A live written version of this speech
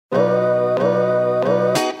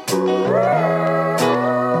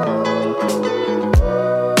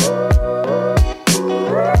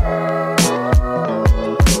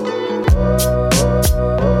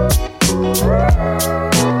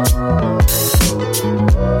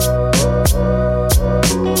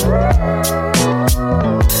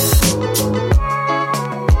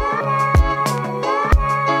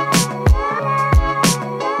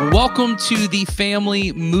to the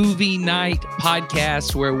Family Movie Night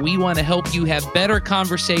podcast, where we want to help you have better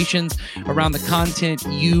conversations around the content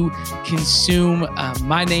you consume.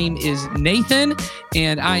 My name is Nathan,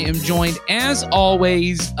 and I am joined, as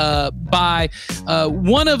always, by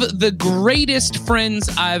one of the greatest friends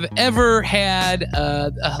I've ever had.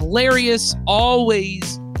 Hilarious,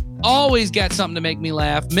 always got something to make me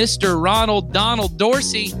laugh, Mr. Ronald Donald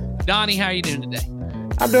Dorsey. Donnie, how are you doing today?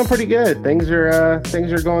 I'm doing pretty good. Things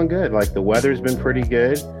are going good. Like, the weather's been pretty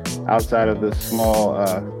good outside of the small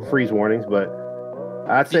freeze warnings, but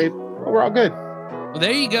I'd say we're all good. Well,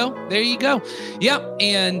 there you go. Yep.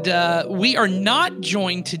 And we are not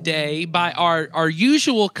joined today by our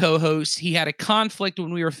usual co-host. He had a conflict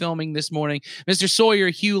when we were filming this morning. Mr. Sawyer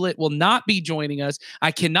Hewlett will not be joining us.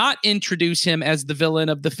 I cannot introduce him as the villain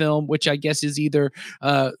of the film, which I guess is either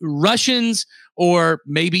Russians or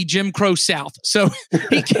maybe Jim Crow South. So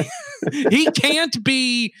he can't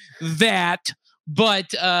be that. But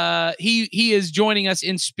he is joining us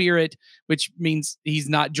in spirit, which means he's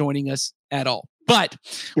not joining us at all. But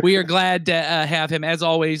we are glad to have him. As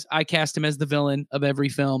always, I cast him as the villain of every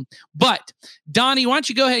film. But Donnie, why don't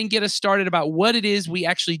you go ahead and get us started about what it is we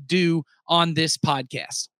actually do on this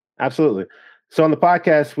podcast? Absolutely. So on the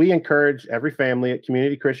podcast, we encourage every family at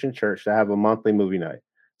Community Christian Church to have a monthly movie night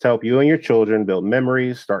to help you and your children build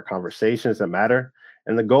memories, start conversations that matter.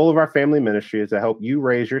 And the goal of our family ministry is to help you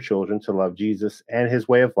raise your children to love Jesus and his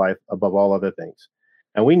way of life above all other things.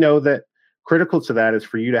 And we know that critical to that is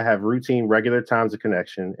for you to have routine, regular times of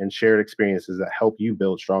connection and shared experiences that help you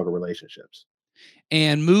build stronger relationships.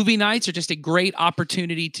 And movie nights are just a great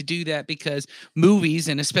opportunity to do that, because movies,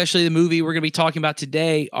 and especially the movie we're going to be talking about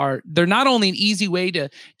today, they're not only an easy way to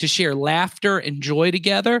share laughter and joy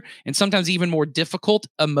together, and sometimes even more difficult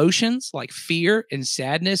emotions like fear and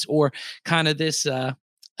sadness, or kind of this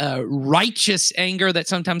righteous anger that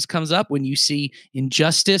sometimes comes up when you see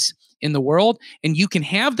injustice in the world. And you can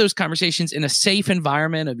have those conversations in a safe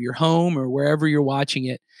environment of your home or wherever you're watching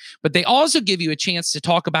it. But they also give you a chance to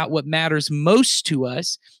talk about what matters most to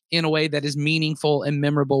us in a way that is meaningful and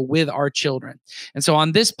memorable with our children. And so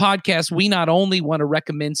on this podcast, we not only want to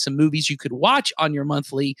recommend some movies you could watch on your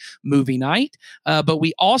monthly movie night, but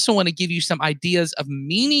we also want to give you some ideas of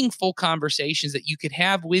meaningful conversations that you could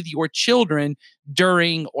have with your children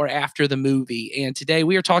during or after the movie. And today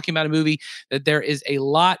we are talking about a movie that there is a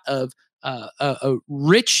lot of a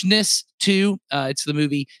richness to. It's the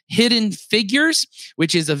movie Hidden Figures,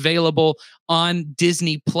 which is available on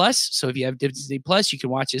Disney Plus. So if you have Disney Plus, you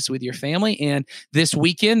can watch this with your family. And this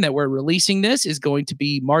weekend that we're releasing this is going to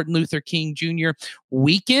be Martin Luther King Jr.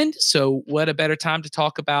 weekend. So what a better time to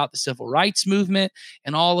talk about the civil rights movement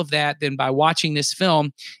and all of that than by watching this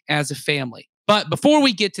film as a family. But before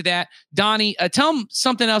we get to that, Donnie, tell them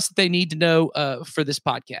something else that they need to know for this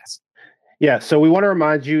podcast. Yeah, so we want to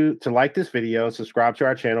remind you to like this video, subscribe to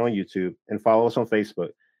our channel on YouTube, and follow us on Facebook.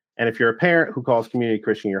 And if you're a parent who calls Community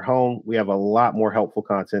Christian your home, we have a lot more helpful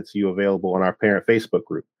content to you available on our parent Facebook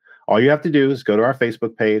group. All you have to do is go to our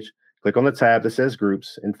Facebook page, click on the tab that says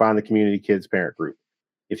Groups, and find the Community Kids Parent Group.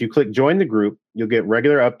 If you click Join the Group, you'll get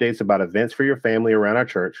regular updates about events for your family around our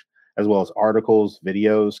church, as well as articles,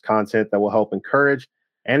 videos, content that will help encourage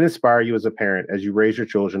and inspire you as a parent as you raise your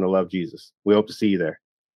children to love Jesus. We hope to see you there.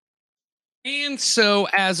 And so,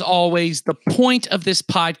 as always, the point of this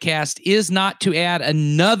podcast is not to add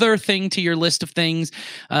another thing to your list of things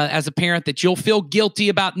as a parent that you'll feel guilty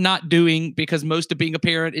about not doing, because most of being a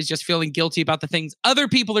parent is just feeling guilty about the things other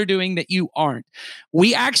people are doing that you aren't.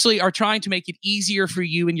 We actually are trying to make it easier for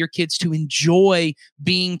you and your kids to enjoy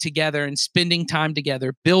being together and spending time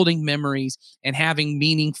together, building memories, and having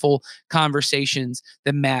meaningful conversations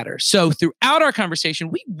that matter. So throughout our conversation,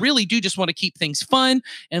 we really do just want to keep things fun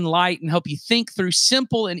and light and help you think through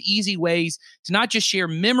simple and easy ways to not just share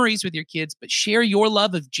memories with your kids, but share your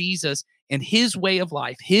love of Jesus and his way of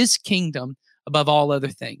life, his kingdom above all other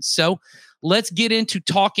things. So let's get into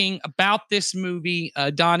talking about this movie.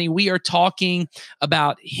 Donnie, we are talking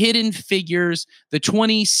about Hidden Figures, the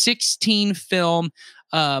 2016 film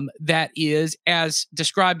that is, as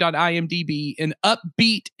described on IMDb, an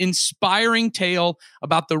upbeat, inspiring tale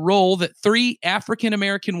about the role that 3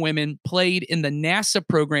 African-American women played in the NASA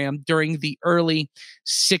program during the early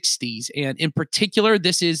 60s. And in particular,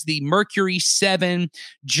 this is the Mercury 7,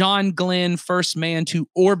 John Glenn, first man to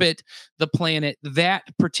orbit the planet, that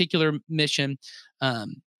particular mission.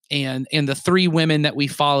 And the 3 women that we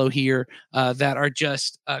follow here that are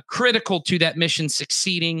just critical to that mission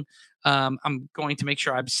succeeding. I'm going to make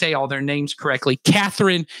sure I say all their names correctly.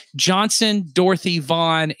 Katherine Johnson, Dorothy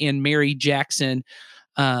Vaughan, and Mary Jackson.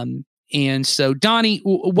 And so, Donnie,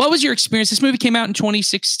 what was your experience? This movie came out in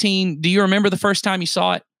 2016. Do you remember the first time you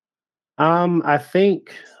saw it? I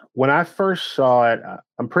think when I first saw it,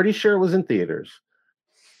 I'm pretty sure it was in theaters.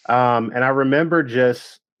 And I remember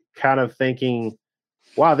just kind of thinking,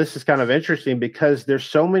 wow, this is kind of interesting because there's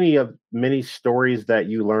so many stories that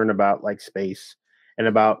you learn about like space and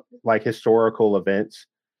about like historical events,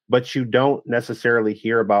 but you don't necessarily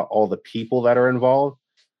hear about all the people that are involved.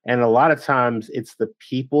 And a lot of times it's the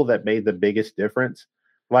people that made the biggest difference.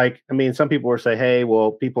 Like, I mean, some people will say, hey,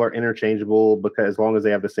 well, people are interchangeable because as long as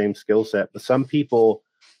they have the same skill set, but some people,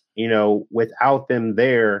 without them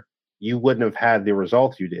there, you wouldn't have had the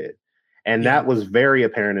results you did. And that was very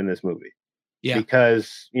apparent in this movie. Yeah.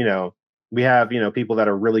 Because, we have, people that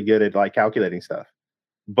are really good at like calculating stuff.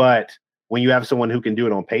 But when you have someone who can do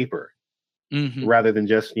it on paper rather than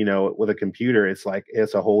just, with a computer, it's like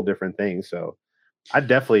it's a whole different thing. So I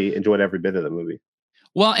definitely enjoyed every bit of the movie.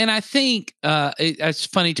 Well, and I think it's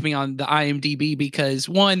funny to me on the IMDb because,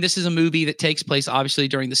 one, this is a movie that takes place obviously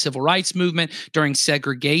during the civil rights movement, during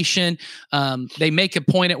segregation. They make a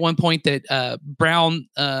point at one point that Brown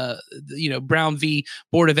v.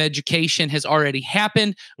 Board of Education has already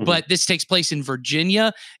happened, but this takes place in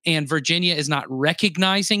Virginia, and Virginia is not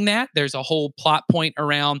recognizing that. There's a whole plot point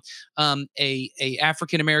around a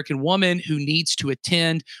African-American woman who needs to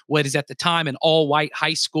attend what is at the time an all-white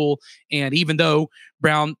high school, and even though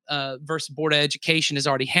Brown versus Board of Education has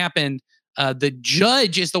already happened, the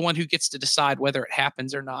judge is the one who gets to decide whether it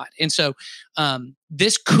happens or not. And so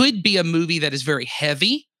this could be a movie that is very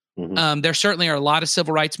heavy. There certainly are a lot of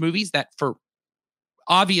civil rights movies that, for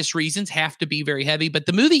obvious reasons, have to be very heavy. But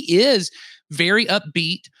the movie is very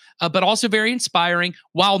upbeat, but also very inspiring,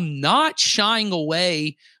 while not shying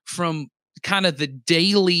away from kind of the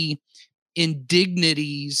daily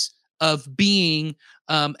indignities of being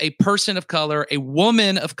a person of color, a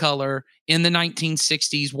woman of color in the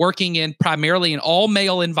 1960s, working in primarily an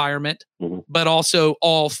all-male environment, but also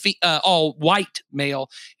all white male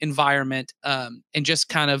environment, and just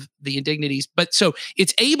kind of the indignities. But so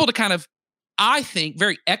it's able to kind of, I think,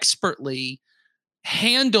 very expertly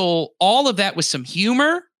handle all of that with some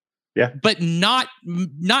humor, but not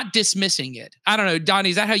dismissing it. I don't know, Donnie,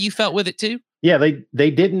 is that how you felt with it too? Yeah,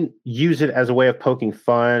 they didn't use it as a way of poking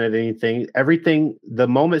fun at anything. Everything, the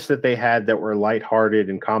moments that they had that were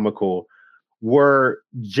lighthearted and comical were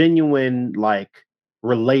genuine, like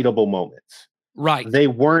relatable moments. Right. They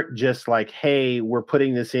weren't just like, hey, we're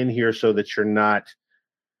putting this in here so that you're not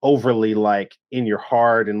overly like in your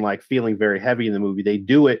heart and like feeling very heavy in the movie. They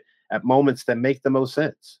do it at moments that make the most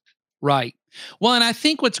sense. Right. Well, and I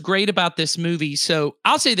think what's great about this movie, so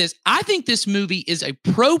I'll say this, I think this movie is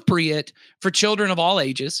appropriate for children of all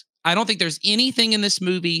ages. I don't think there's anything in this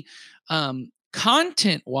movie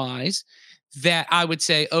content-wise that I would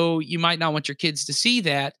say, oh, you might not want your kids to see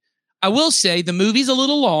that. I will say the movie's a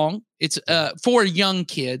little long. It's for young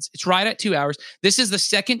kids. It's right at 2 hours. This is the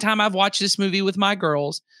second time I've watched this movie with my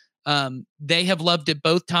girls. They have loved it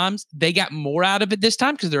both times. They got more out of it this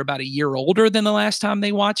time because they're about a year older than the last time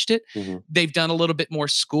they watched it. They've done a little bit more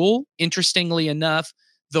school. Interestingly enough,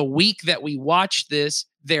 the week that we watched this,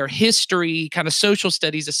 their history kind of social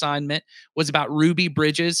studies assignment was about Ruby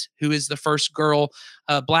Bridges, who is the first girl,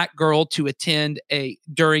 black girl to attend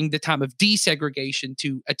during the time of desegregation,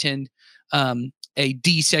 to attend a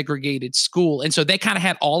desegregated school. And so they kind of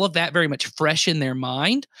had all of that very much fresh in their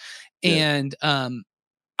mind. And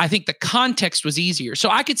I think the context was easier. So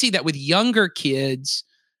I could see that with younger kids,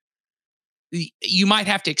 you might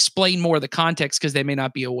have to explain more of the context because they may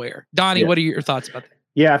not be aware. Donnie, what are your thoughts about that?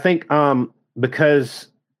 Yeah, I think because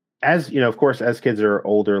as of course, as kids are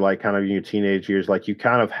older, like kind of in your teenage years, like you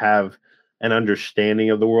kind of have an understanding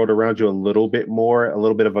of the world around you a little bit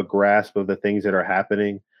of a grasp of the things that are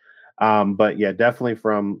happening. But yeah, definitely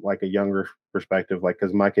from like a younger perspective, like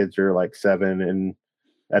because my kids are like 7 and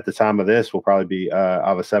at the time of this will probably be I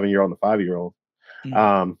have a 7-year-old and a 5-year-old.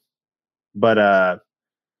 But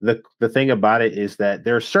the thing about it is that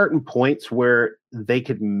there are certain points where they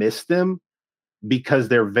could miss them because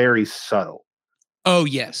they're very subtle. Oh,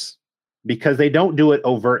 yes. Because they don't do it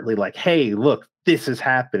overtly like, hey, look, this is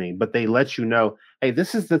happening. But they let you know, hey,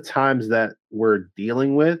 this is the times that we're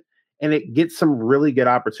dealing with. And it gets some really good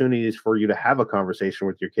opportunities for you to have a conversation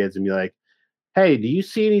with your kids and be like, hey,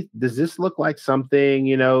 does this look like something,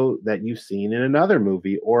 that you've seen in another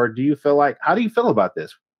movie? Or how do you feel about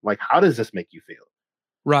this? Like, how does this make you feel?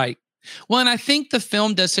 Right. Well, and I think the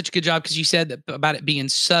film does such a good job because you said that about it being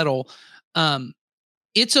subtle.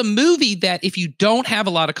 It's a movie that if you don't have a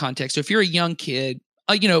lot of context, so if you're a young kid,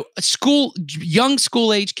 young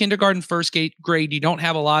school age, kindergarten, first grade, you don't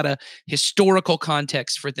have a lot of historical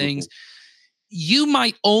context for things. You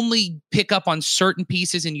might only pick up on certain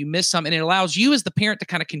pieces and you miss some, and it allows you as the parent to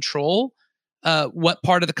kind of control what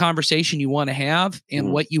part of the conversation you want to have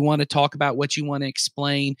and what you want to talk about, what you want to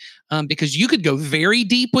explain, because you could go very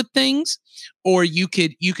deep with things, or you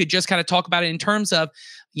could just kind of talk about it in terms of,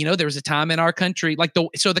 there was a time in our country,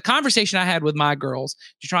 so the conversation I had with my girls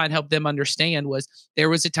to try and help them understand was there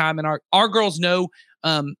was a time in our girls know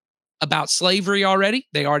about slavery already.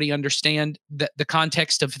 They already understand the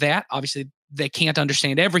context of that. Obviously, they can't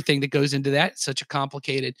understand everything that goes into that. It's such a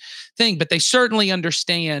complicated thing, but they certainly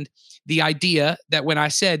understand the idea that when I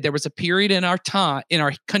said there was a period in our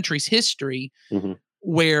country's history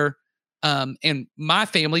where, and my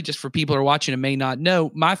family, just for people who are watching and may not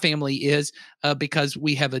know, my family is because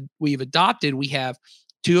we've adopted. We have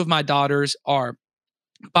two of my daughters are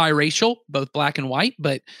biracial, both black and white,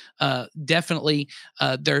 but definitely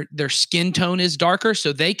their skin tone is darker,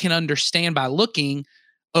 so they can understand by looking.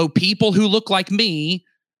 People who look like me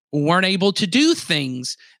weren't able to do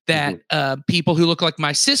things that people who look like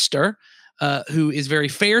my sister, who is very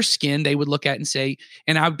fair skinned, they would look at and say,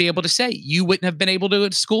 and I'd be able to say, you wouldn't have been able to go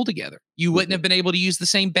to school together. You wouldn't have been able to use the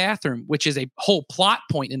same bathroom, which is a whole plot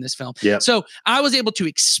point in this film. Yep. So I was able to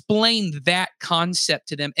explain that concept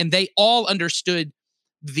to them, and they all understood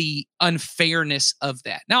the unfairness of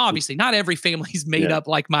that. Now, obviously, not every family is made up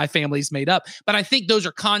like my family's made up, but I think those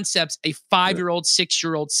are concepts a 5-year-old,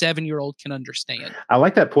 6-year-old, 7-year-old can understand. I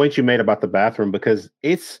like that point you made about the bathroom, because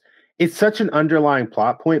it's such an underlying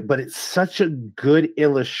plot point, but it's such a good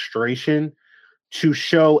illustration to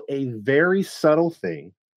show a very subtle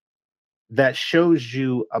thing that shows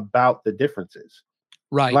you about the differences.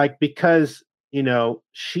 Right. Like, because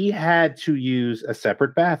she had to use a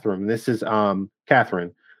separate bathroom. This is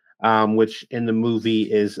Catherine, which in the movie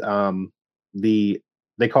is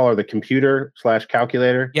they call her the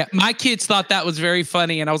computer/calculator. Yeah, my kids thought that was very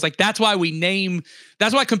funny, and I was like, that's why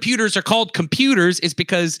computers are called computers, is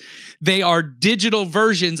because they are digital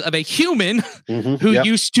versions of a human who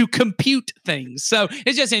used to compute things. So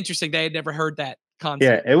it's just interesting. They had never heard that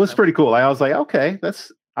concept. Yeah, it was pretty cool. I was like, okay,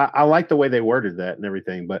 I like the way they worded that and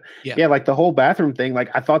everything. But yeah, like the whole bathroom thing, like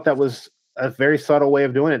I thought that was a very subtle way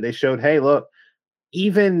of doing it. They showed, hey, look,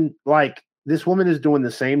 even like this woman is doing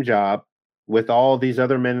the same job with all these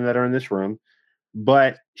other men that are in this room,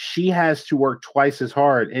 but she has to work twice as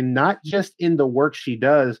hard, and not just in the work she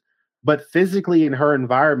does, but physically in her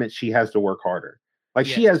environment, she has to work harder. Like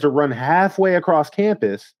she has to run halfway across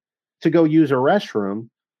campus to go use a restroom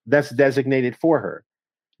that's designated for her.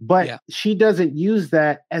 But she doesn't use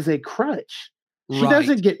that as a crutch.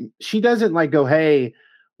 She doesn't like go, hey,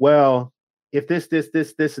 well, if this,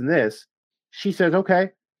 and this, she says, okay,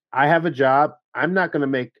 I have a job. I'm not going to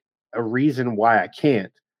make a reason why I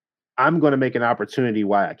can't. I'm going to make an opportunity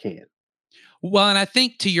why I can. Well, and I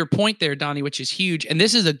think to your point there, Donnie, which is huge, and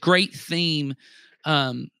this is a great theme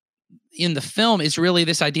in the film, is really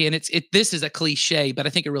this idea, and this is a cliche, but I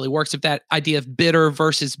think it really works, of that idea of bitter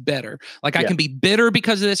versus better. Like I can be bitter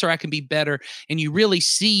because of this, or I can be better. And you really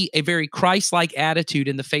see a very Christ-like attitude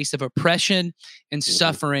in the face of oppression and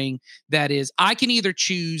suffering. That is, I can either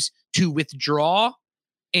choose to withdraw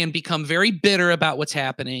and become very bitter about what's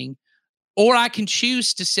happening, or I can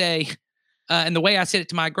choose to say, and the way I said it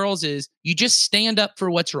to my girls is, you just stand up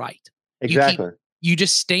for what's right. Exactly. You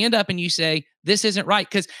just stand up and you say, this isn't right.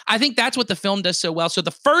 Because I think that's what the film does so well. So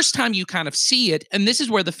the first time you kind of see it, and this is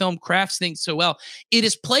where the film crafts things so well, it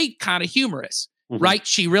is played kind of humorous, right?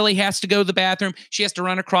 She really has to go to the bathroom. She has to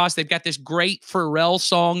run across. They've got this great Pharrell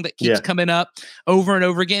song that keeps coming up over and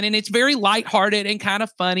over again. And it's very lighthearted and kind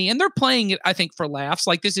of funny. And they're playing it, I think, for laughs.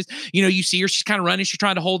 Like this is, you see her, she's kind of running. She's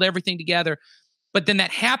trying to hold everything together. But then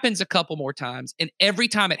that happens a couple more times. And every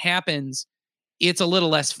time it happens, it's a little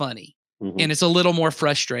less funny. And it's a little more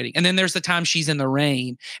frustrating. And then there's the time she's in the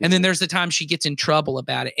rain. And then there's the time she gets in trouble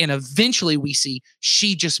about it. And eventually we see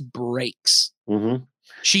she just breaks.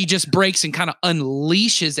 She just breaks and kind of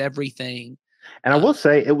unleashes everything. And I will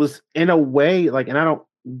say it was in a way like, and I don't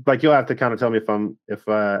like, you'll have to kind of tell me if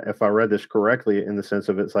I read this correctly, in the sense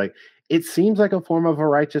of it's like, it seems like a form of a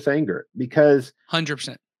righteous anger, because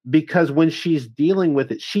 100%. Because when she's dealing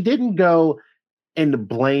with it, she didn't go and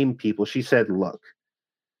blame people. She said, look,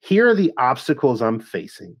 here are the obstacles I'm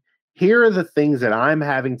facing. Here are the things that I'm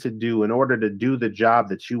having to do in order to do the job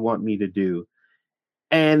that you want me to do.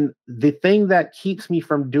 And the thing that keeps me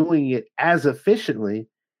from doing it as efficiently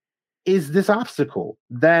is this obstacle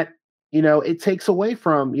that, it takes away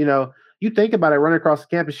from, you think about it, running across the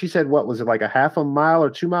campus. She said, what was it, like a half a mile or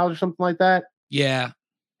 2 miles or something like that? Yeah.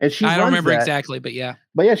 And she I don't remember that, exactly, but yeah.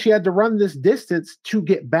 But yeah, she had to run this distance to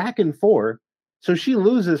get back and forth. So she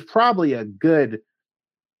loses probably a good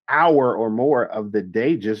hour or more of the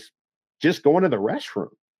day just going to the restroom.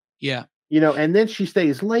 Yeah. And then she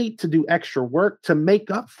stays late to do extra work to make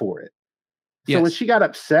up for it. So when she got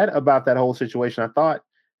upset about that whole situation, I thought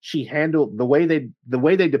she handled the way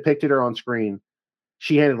they depicted her on screen.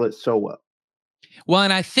 She handled it so well. Well,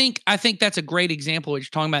 and I think that's a great example of what you're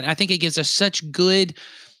talking about. And I think it gives us such good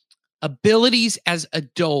abilities as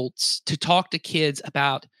adults to talk to kids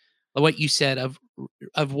about what you said of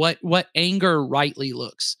what anger rightly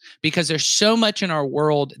looks, because there's so much in our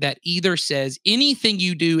world that either says anything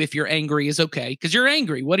you do if you're angry is okay because you're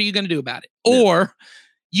angry. What are you going to do about it? Yeah. Or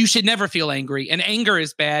you should never feel angry and anger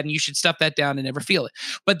is bad and you should stuff that down and never feel it.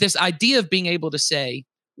 But this idea of being able to say,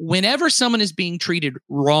 whenever someone is being treated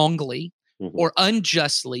wrongly or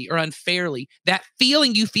unjustly or unfairly, that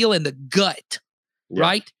feeling you feel in the gut,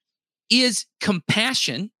 right, is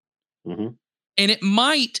compassion. And it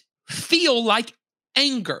might feel like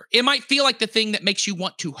anger. It might feel like the thing that makes you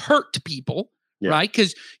want to hurt people, right?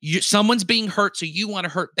 Because someone's being hurt, so you want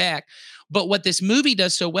to hurt back. But what this movie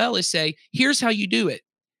does so well is say, here's how you do it.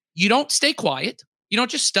 You don't stay quiet. You don't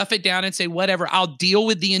just stuff it down and say, whatever, I'll deal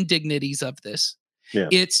with the indignities of this. Yeah.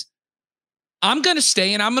 It's, I'm going to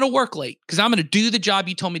stay and I'm going to work late because I'm going to do the job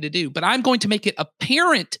you told me to do, but I'm going to make it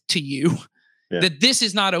apparent to you that this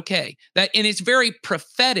is not okay. And it's very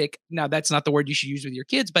prophetic. Now, that's not the word you should use with your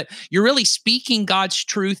kids, but you're really speaking God's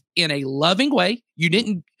truth in a loving way. You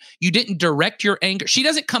didn't direct your anger. She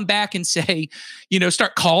doesn't come back and say,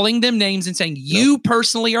 start calling them names and saying, you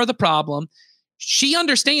personally are the problem. She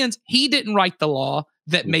understands he didn't write the law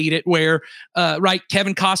that made it where, right,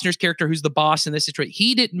 Kevin Costner's character, who's the boss in this situation,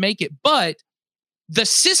 he didn't make it, but the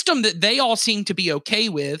system that they all seem to be okay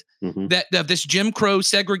with, that of this Jim Crow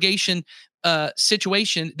segregation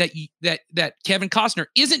situation that Kevin Costner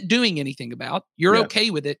isn't doing anything about. You're okay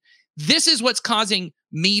with it. This is what's causing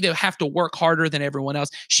me to have to work harder than everyone else.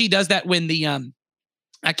 She does that when the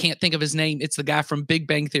I can't think of his name. It's the guy from Big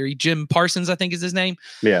Bang Theory, Jim Parsons, I think is his name.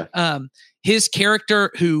 Yeah. His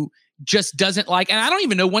character who just doesn't like, and I don't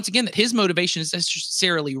even know, once again, that his motivation is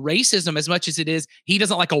necessarily racism as much as it is he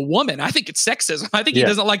doesn't like a woman. I think it's sexism. I think he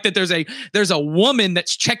doesn't like that there's a woman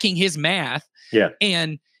that's checking his math. Yeah.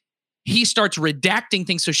 And he starts redacting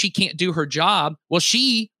things so she can't do her job. Well,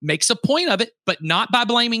 she makes a point of it, but not by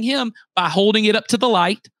blaming him, by holding it up to the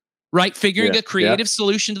light, right? Figuring a creative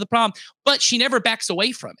solution to the problem. But she never backs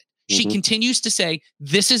away from it. She continues to say,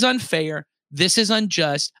 this is unfair. This is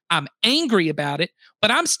unjust. I'm angry about it,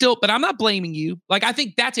 but I'm not blaming you. Like, I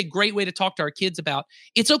think that's a great way to talk to our kids about,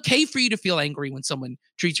 it's okay for you to feel angry when someone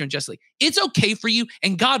treats you unjustly. It's okay for you.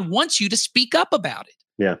 And God wants you to speak up about it.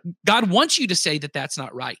 Yeah. God wants you to say that that's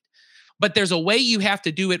not right. But there's a way you have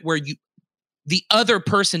to do it where the other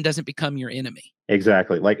person doesn't become your enemy.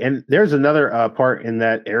 Exactly. And there's another part in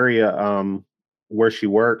that area where she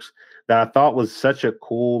works that I thought was such a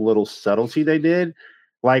cool little subtlety they did.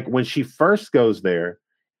 Like when she first goes there,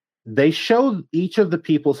 they show each of the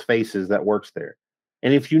people's faces that works there.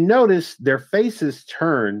 And if you notice, their faces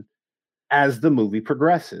turn as the movie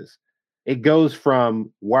progresses. It goes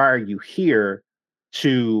from, why are you here,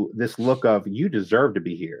 to this look of, you deserve to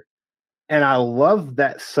be here. And I love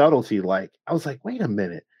that subtlety. Like, I was like, wait a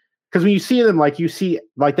minute. Because when you see them,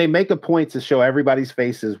 they make a point to show everybody's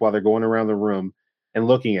faces while they're going around the room and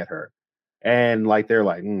looking at her. And they're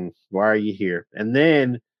like, why are you here? And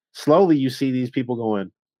then slowly you see these people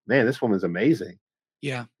going, man, this woman's amazing.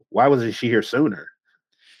 Yeah. Why wasn't she here sooner?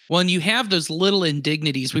 Well, and you have those little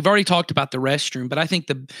indignities. We've already talked about the restroom, but I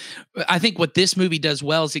think what this movie does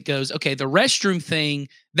well is it goes, okay, the restroom thing,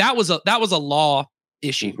 that was a law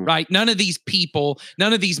issue, right? None of these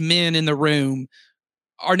men in the room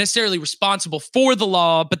are necessarily responsible for the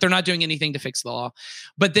law, but they're not doing anything to fix the law.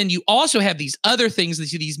 But then you also have these other things that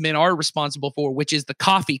these men are responsible for, which is the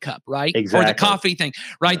coffee cup, right? Exactly. Or the coffee thing,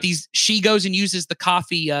 right? Yeah. She goes and uses the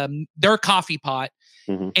coffee, their coffee pot.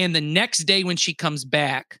 And the next day when she comes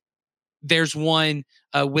back, there's one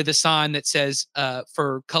with a sign that says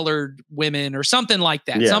for colored women or something like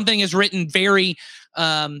that. Yeah. Something is written very,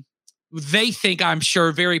 they think, I'm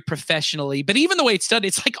sure, very professionally, but even the way it's done,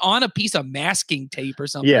 it's like on a piece of masking tape or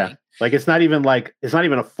something. Yeah. It's not even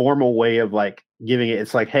a formal way of giving it.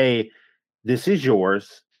 It's like, hey, this is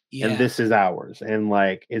yours and this is ours. And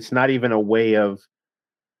it's not even a way of,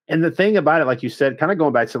 and the thing about it, like you said, kind of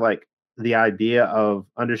going back to the idea of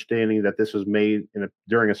understanding that this was made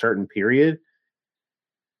during a certain period.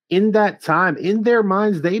 In that time, in their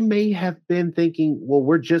minds, they may have been thinking, well,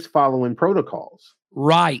 we're just following protocols.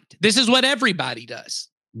 Right. This is what everybody does.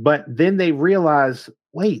 But then they realize,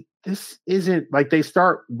 wait, this isn't like they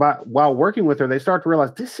start while working with her, they start to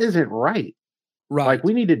realize this isn't right. Like Right.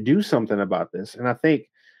 we need to do something about this. And I think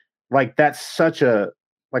like that's such a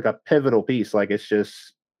like a pivotal piece. Like it's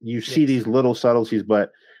just you see Yes. these little subtleties,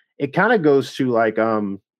 but it kind of goes to like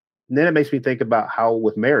then it makes me think about how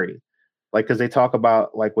with Mary, like because they talk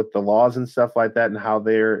about like with the laws and stuff like that and how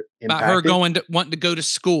they're About her impacted. wanting to go to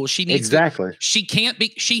school. She needs to, Exactly. she can't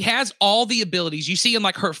be, she has all the abilities. You see in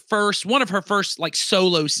like one of her first like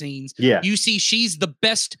solo scenes, Yeah. you see she's the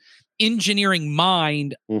best engineering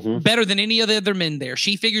mind, better than any of the other men there.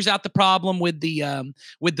 She figures out the problem with the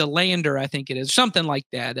lander, I think it is, something like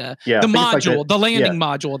that. Yeah, The I think it's like module, the landing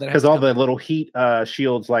module that has because to all come the in. little heat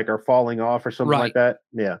shields like are falling off or something like Right. that.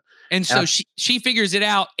 Yeah. And so she figures it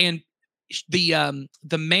out, and the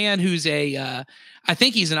man who's a I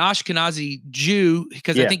think he's an Ashkenazi Jew,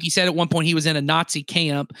 because I think he said at one point he was in a Nazi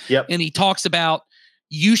camp. Yep. And he talks about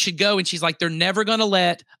you should go, and she's like, they're never going to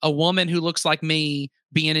let a woman who looks like me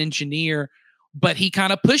be an engineer. But he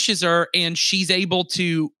kind of pushes her, and she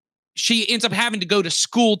ends up having to go to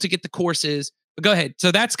school to get the courses. But go ahead.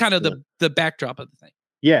 So that's kind of the backdrop of the thing.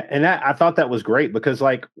 Yeah, and I thought that was great because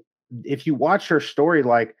like if you watch her story,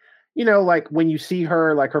 like you know, like when you see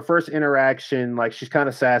her, like her first interaction, like she's kind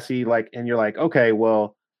of sassy, like, and you're like, okay,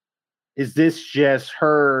 well, is this just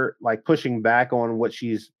her like pushing back on what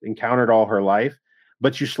she's encountered all her life?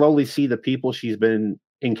 But you slowly see the people she's been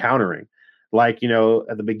encountering. Like, you know,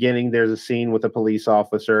 at the beginning, there's a scene with a police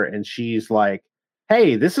officer, and she's like,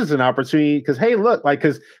 hey, this is an opportunity because, hey, look, like,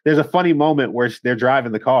 because there's a funny moment where they're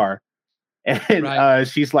driving the car. And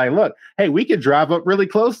she's like, look, hey, we could drive up really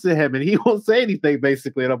close to him and he won't say anything,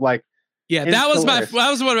 basically. And I'm like, yeah, that was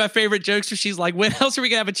one of my favorite jokes where she's like, when else are we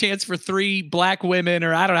gonna have a chance for 3 black women,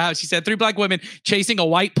 or I don't know how she said, 3 black women chasing a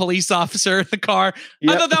white police officer in the car.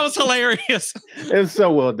 Yep. I thought that was hilarious. It's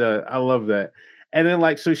so well done. I love that. And then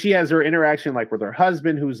like, so she has her interaction like with her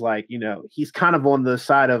husband, who's like, you know, he's kind of on the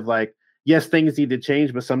side of like, yes, things need to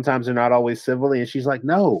change, but sometimes they're not always civilly. And she's like,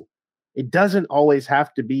 no, it doesn't always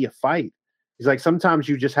have to be a fight. He's like, sometimes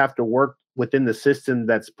you just have to work within the system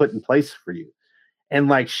that's put in place for you. And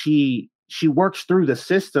like she works through the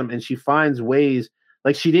system and she finds ways,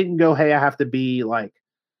 like she didn't go, hey, I have to be like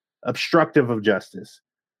obstructive of justice.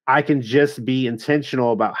 I can just be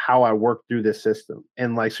intentional about how I work through this system.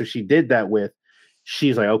 And like, so she did that with,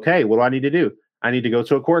 she's like, okay, what do I need to do? I need to go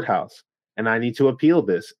to a courthouse and I need to appeal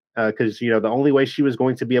this. Because, you know, the only way she was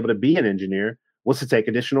going to be able to be an engineer was to take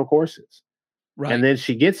additional courses. Right. And then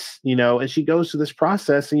she gets, you know, and she goes through this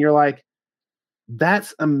process and you're like,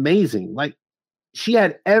 that's amazing. Like she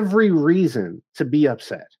had every reason to be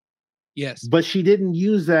upset. Yes. But she didn't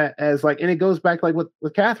use that as like, and it goes back like with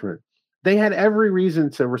Catherine. They had every reason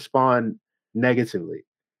to respond negatively,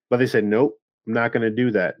 but they said, nope, I'm not going to do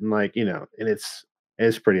that. And like, you know, and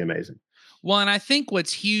it's pretty amazing. Well, and I think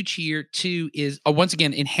what's huge here too is once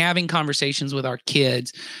again, in having conversations with our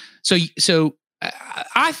kids. So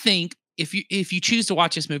I think if you choose to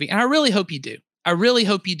watch this movie, and I really hope you do,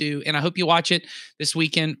 and I hope you watch it this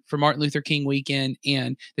weekend for Martin Luther King weekend,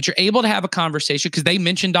 and that you're able to have a conversation, because they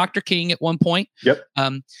mentioned Dr. King at one point. Yep.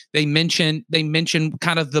 They mention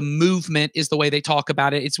kind of the movement is the way they talk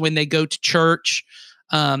about it. It's when they go to church.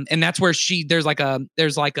 And that's where there's like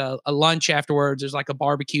a lunch afterwards. There's like a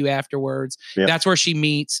barbecue afterwards. Yep. That's where she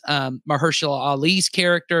meets Mahershala Ali's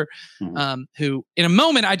character, who in a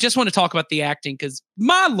moment, I just want to talk about the acting, because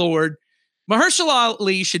my Lord, Mahershala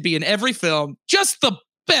Ali should be in every film. Just the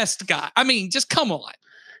best guy. I mean, just come on.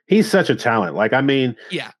 He's such a talent. Like, I mean,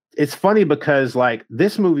 yeah. It's funny because like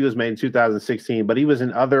this movie was made in 2016, but he was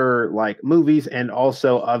in other like movies and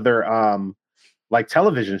also other like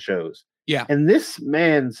television shows. Yeah. And this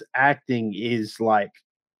man's acting is like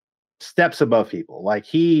steps above people.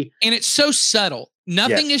 Like and it's so subtle.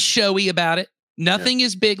 Nothing is showy about it. Nothing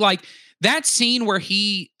is big. Like that scene where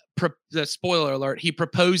the spoiler alert, he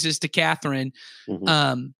proposes to Catherine,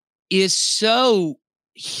 is so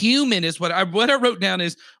human. Is what I wrote down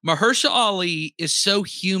is Mahershala Ali is so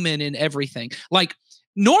human in everything. Like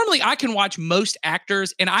normally I can watch most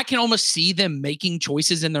actors and I can almost see them making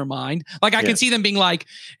choices in their mind. Like I can see them being like,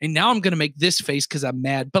 and now I'm going to make this face because I'm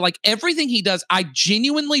mad. But like everything he does, I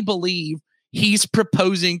genuinely believe he's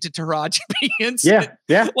proposing to Taraji P. Henson.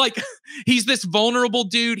 Yeah. Like he's this vulnerable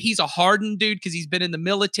dude. He's a hardened dude because he's been in the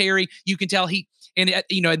military. You can tell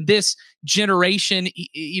in this generation,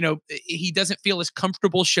 he doesn't feel as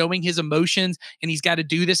comfortable showing his emotions, and he's got to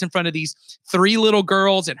do this in front of these 3 little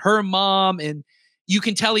girls and her mom. And you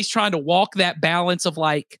can tell he's trying to walk that balance of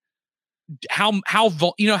like, how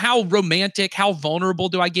romantic, how vulnerable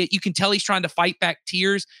do I get? You can tell he's trying to fight back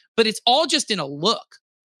tears, but it's all just in a look.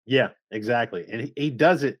 Yeah, exactly. And he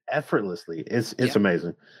does it effortlessly. It's Yeah.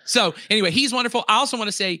 amazing. So anyway, he's wonderful. I also want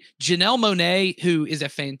to say Janelle Monáe, who is a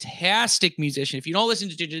fantastic musician. If you don't listen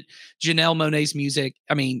to Janelle Monáe's music,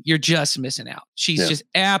 I mean, you're just missing out. She's just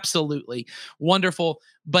absolutely wonderful.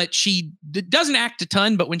 But she doesn't act a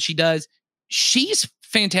ton, but when she does, she's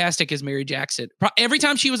fantastic as Mary Jackson. Every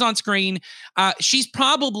time she was on screen, she's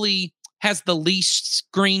probably has the least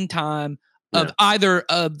screen time of either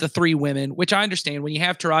of the three women, which I understand. When you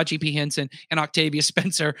have Taraji P. Henson and Octavia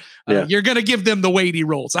Spencer, you're going to give them the weighty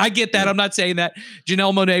roles. I get that. I'm not saying that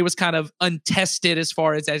Janelle Monáe was kind of untested as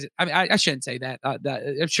far as I mean, I shouldn't say that.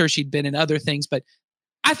 I'm sure she'd been in other things, but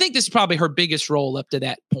I think this is probably her biggest role up to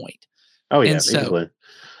that point. Oh yeah,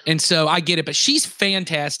 and so I get it, but she's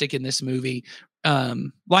fantastic in this movie.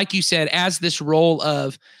 Like you said, as this role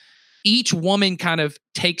of each woman kind of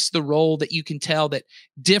takes the role that you can tell that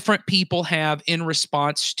different people have in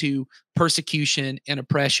response to persecution and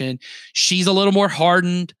oppression. She's a little more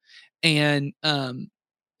hardened and I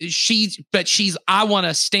want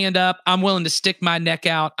to stand up. I'm willing to stick my neck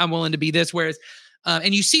out. I'm willing to be this. Whereas,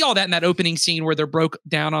 and you see all that in that opening scene where they're broke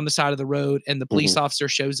down on the side of the road and the police officer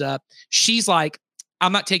shows up. She's like,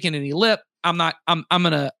 I'm not taking any lip. I'm going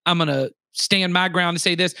to stand my ground to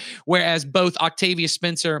say this. Whereas both Octavia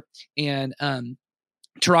Spencer and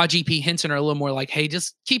Taraji P. Henson are a little more like, hey,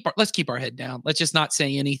 just let's keep our head down. Let's just not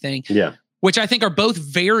say anything. Yeah. Which I think are both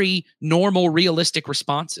very normal, realistic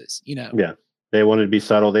responses, you know? Yeah. They wanted to be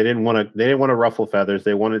subtle. They didn't want to ruffle feathers.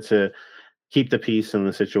 They wanted to keep the peace in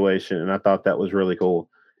the situation. And I thought that was really cool.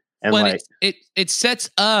 And well, it sets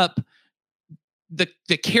up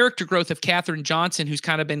the character growth of Katherine Johnson, who's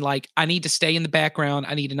kind of been like, I need to stay in the background.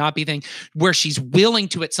 I need to not be thing, where she's willing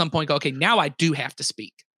to at some point go, okay, now I do have to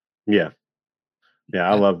speak. Yeah.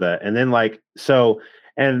 Yeah. I love that. And then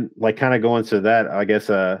and kind of going to that, I guess,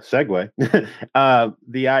 segue,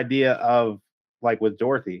 the idea of like with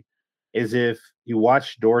Dorothy is if you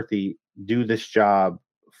watch Dorothy do this job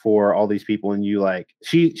for all these people and you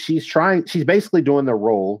she's basically doing the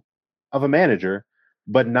role of a manager,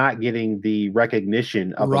 but not getting the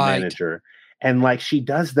recognition of a manager. And she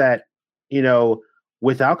does that,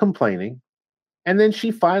 without complaining. And then she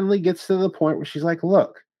finally gets to the point where she's like,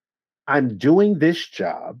 look, I'm doing this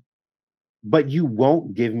job, but you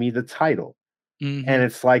won't give me the title. And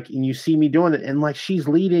it's and you see me doing it. And she's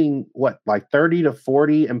leading 30 to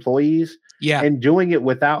 40 employees. Yeah. And doing it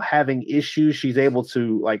without having issues. She's able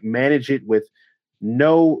to manage it with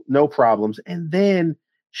no problems. And then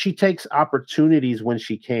she takes opportunities when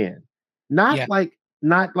she can. Not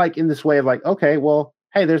in this way of okay, well,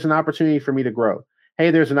 hey, there's an opportunity for me to grow. Hey,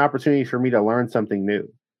 there's an opportunity for me to learn something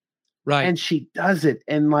new. Right. And she does it.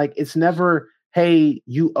 And it's never, hey,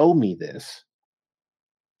 you owe me this.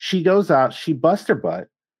 She goes out, she busts her butt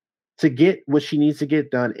to get what she needs to get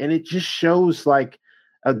done. And it just shows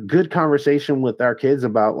a good conversation with our kids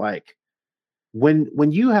about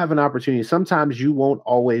when you have an opportunity, sometimes you won't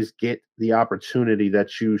always get the opportunity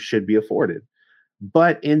that you should be afforded.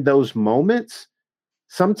 But in those moments,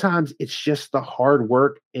 sometimes it's just the hard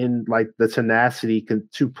work and the tenacity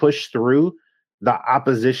to push through the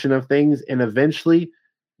opposition of things. And eventually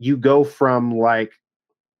you go from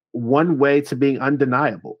one way to being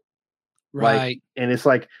undeniable. Right. And it's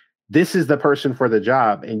this is the person for the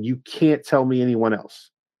job and you can't tell me anyone else.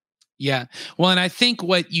 Yeah. Well, and I think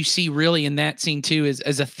what you see really in that scene too is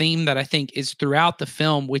as a theme that I think is throughout the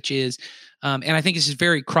film, which is, and I think this is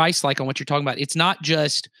very Christ-like on what you're talking about. It's not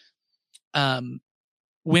just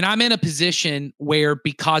when I'm in a position where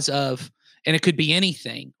because of, and it could be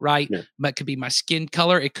anything, right? Yeah. But it could be my skin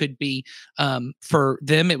color. It could be for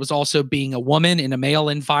them. It was also being a woman in a male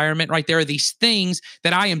environment, right? There are these things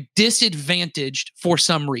that I am disadvantaged for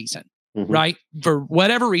some reason, right? For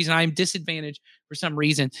whatever reason, I am disadvantaged for some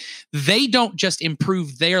reason. They don't just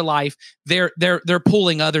improve their life. They're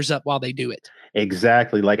pulling others up while they do it.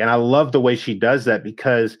 Exactly. And I love the way she does that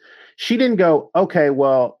because she didn't go, okay,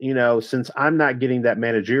 well, since I'm not getting that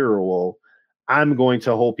managerial role, I'm going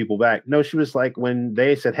to hold people back. No, she was when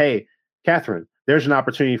they said, hey, Katherine, there's an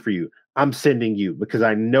opportunity for you. I'm sending you because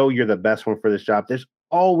I know you're the best one for this job. There's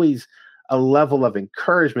always a level of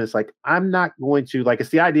encouragement. It's I'm not going to it's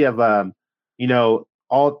the idea of,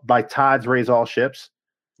 all tides raise all ships.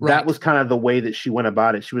 Right. That was kind of the way that she went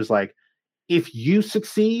about it. She was if you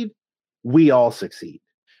succeed, we all succeed.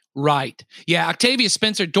 Right. Yeah. Octavia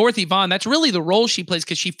Spencer, Dorothy Vaughan, that's really the role she plays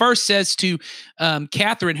because she first says to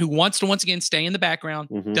Katherine, who wants to once again stay in the background,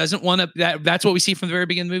 doesn't want to, that's what we see from the very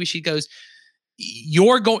beginning of the movie. She goes,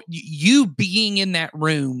 you being in that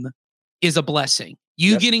room is a blessing.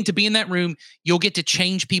 You getting to be in that room, you'll get to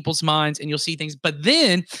change people's minds and you'll see things. But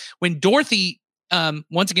then when Dorothy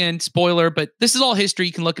Once again, spoiler, but this is all history.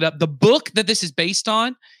 You can look it up. The book that this is based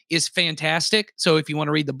on is fantastic. So if you want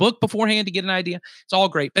to read the book beforehand to get an idea, it's all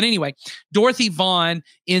great. But anyway, Dorothy Vaughan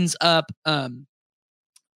ends up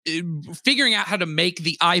figuring out how to make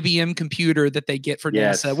the IBM computer that they get for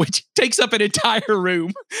NASA, which takes up an entire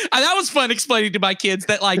room. And that was fun explaining to my kids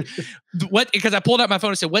that like because I pulled out my phone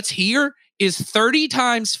and said, what's here is 30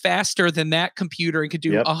 times faster than that computer and could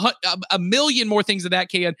do a million more things than that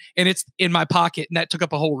can. And it's in my pocket. And that took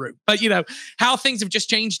up a whole room. But you know, how things have just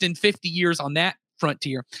changed in 50 years on that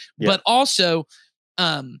frontier. But also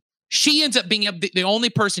she ends up being the only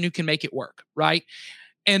person who can make it work. Right.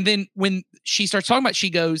 And then when she starts talking about,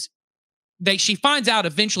 she finds out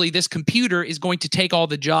eventually this computer is going to take all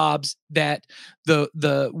the jobs that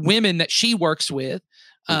the women that she works with,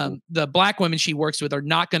 the Black women she works with, are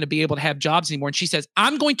not going to be able to have jobs anymore. And she says,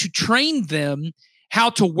 I'm going to train them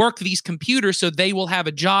how to work these computers so they will have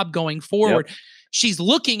a job going forward. She's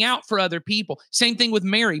looking out for other people. Same thing with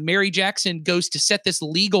Mary. Mary Jackson goes to set this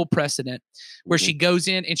legal precedent where she goes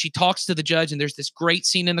in and she talks to the judge. And there's this great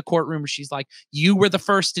scene in the courtroom where she's like, you were the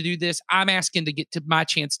first to do this. I'm asking to get to my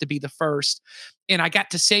chance to be the first. And I got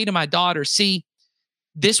to say to my daughter, see,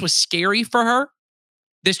 this was scary for her.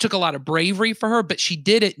 This took a lot of bravery for her, but she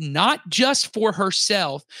did it not just for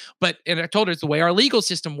herself, and I told her it's the way our legal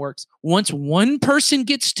system works. Once one person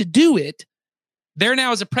gets to do it, there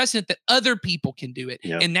now is a precedent that other people can do it.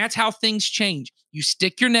 And that's how things change. You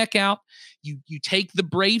stick your neck out, you take the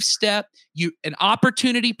brave step, an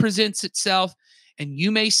opportunity presents itself, and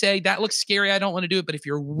you may say, that looks scary, I don't want to do it. But if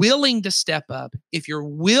you're willing to step up, if you're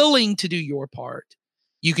willing to do your part,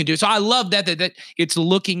 you can do it. So I love that it's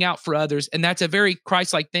looking out for others. And that's a very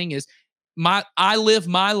Christ-like thing is I live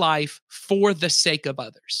my life for the sake of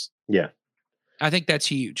others. Yeah. I think that's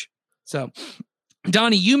huge. So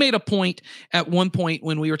Donnie, you made a point at one point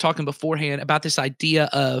when we were talking beforehand about this idea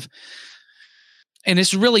of, and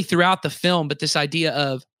it's really throughout the film, but this idea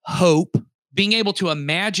of hope, being able to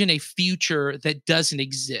imagine a future that doesn't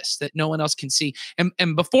exist, that no one else can see.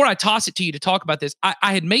 And before I toss it to you to talk about this, I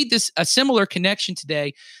had made a similar connection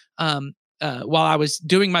today while I was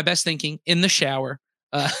doing my best thinking in the shower.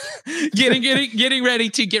 Getting ready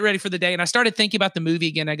to get ready for the day. And I started thinking about the movie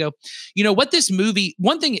again. I go, you know what, this movie,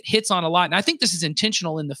 one thing it hits on a lot, and I think this is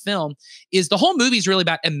intentional in the film, is the whole movie is really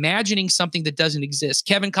about imagining something that doesn't exist.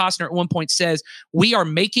 Kevin Costner at one point says, we are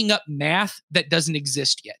making up math that doesn't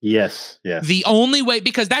exist yet. Yes. The only way,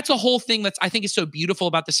 because that's a whole thing I think is so beautiful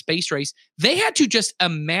about the space race. They had to just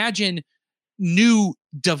imagine new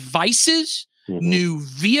devices, new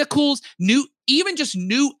vehicles, even just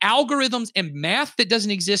new algorithms and math that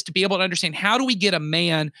doesn't exist to be able to understand how do we get a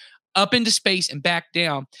man up into space and back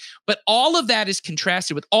down. But all of that is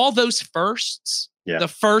contrasted with all those firsts. The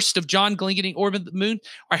first of John Glenn getting orbited the moon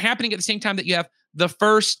are happening at the same time that you have the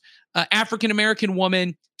first African-American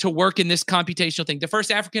woman to work in this computational thing, the first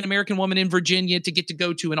African-American woman in Virginia to get to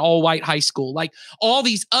go to an all-white high school, like all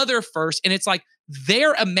these other firsts. And it's like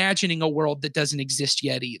they're imagining a world that doesn't exist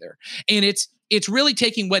yet either. And it's really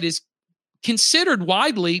taking what is considered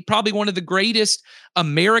widely probably one of the greatest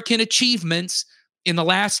American achievements in the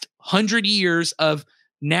last 100 years of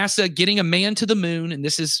NASA getting a man to the moon. And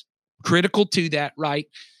this is critical to that, right?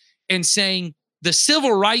 And saying the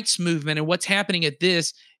civil rights movement and what's happening at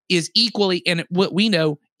this is equally, and what we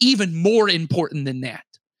know, even more important than that.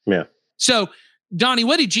 Yeah. So, Donnie,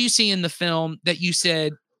 what did you see in the film that you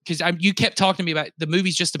said, because you kept talking to me about the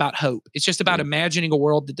movie's just about hope. It's just about imagining a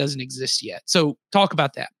world that doesn't exist yet. So talk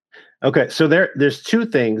about that. Okay, so there's two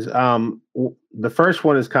things. The first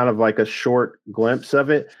one is kind of like a short glimpse of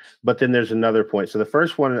it, but then there's another point. So the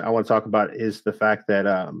first one I want to talk about is the fact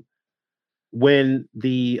that when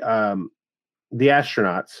the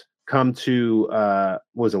astronauts come to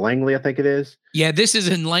was it Langley, I think it is. Yeah, this is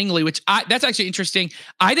in Langley, which that's actually interesting.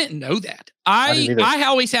 I didn't know that. I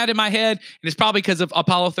always had in my head, and it's probably because of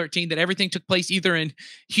Apollo 13, that everything took place either in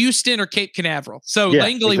Houston or Cape Canaveral. So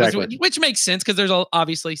Langley was, which makes sense because there's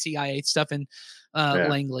obviously CIA stuff in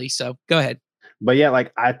Langley. So go ahead. But yeah,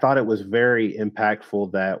 like I thought it was very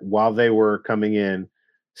impactful that while they were coming in,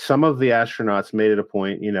 some of the astronauts made it a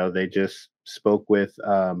point, they just spoke with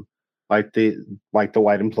like the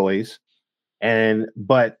white employees.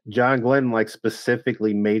 But John Glenn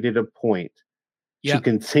specifically made it a point to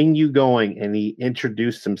continue going, and he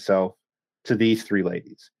introduced himself to these three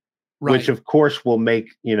ladies, which of course will make,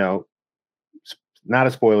 not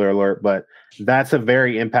a spoiler alert, but that's a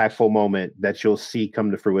very impactful moment that you'll see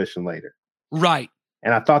come to fruition later. Right.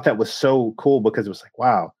 And I thought that was so cool because it was like,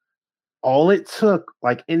 wow, all it took,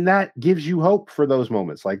 and that gives you hope for those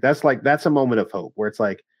moments. That's a moment of hope where it's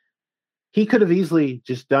like, he could have easily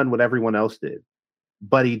just done what everyone else did.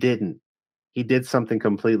 but he didn't. He did something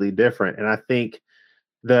completely different. And I think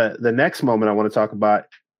the next moment I want to talk about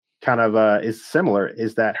kind of is similar,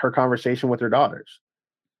 is that her conversation with her daughters.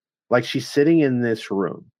 Like, she's sitting in this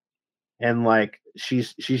room and like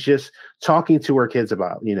she's just talking to her kids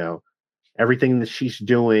about, you know, everything that she's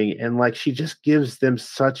doing, and like she just gives them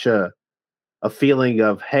such a feeling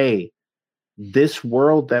of, hey, this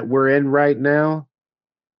world that we're in right now,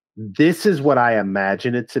 this is what I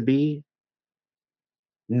imagine it to be,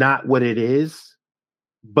 not what it is.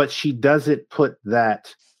 But she doesn't put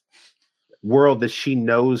that world that she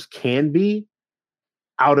knows can be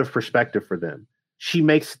out of perspective for them. She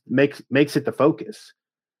makes it the focus.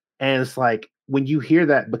 And it's like, when you hear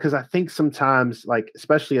that, because I think sometimes, like,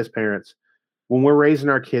 especially as parents, when we're raising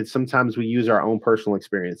our kids, sometimes we use our own personal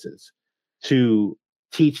experiences to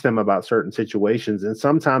teach them about certain situations. And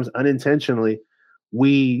sometimes unintentionally,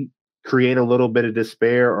 we create a little bit of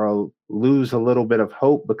despair or lose a little bit of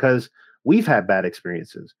hope because we've had bad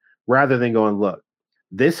experiences, rather than going, look,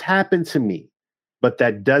 this happened to me, but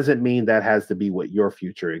that doesn't mean that has to be what your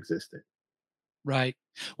future existed. Right.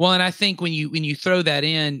 Well, and I think when you throw that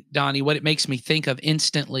in, Donnie, what it makes me think of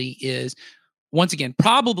instantly is, once again,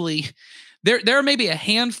 probably there are maybe a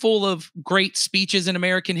handful of great speeches in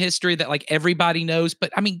American history that like everybody knows,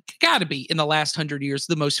 but I mean, gotta be in the last 100 years,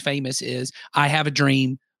 the most famous is "I Have a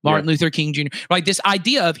Dream," Martin Luther King Jr. Like, this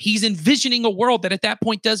idea of he's envisioning a world that at that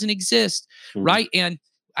point doesn't exist, right? And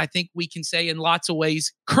I think we can say in lots of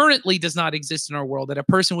ways currently does not exist in our world, that a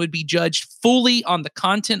person would be judged fully on the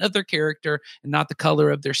content of their character and not the color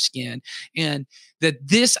of their skin. And that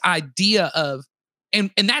this idea of, and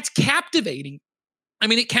that's captivating. I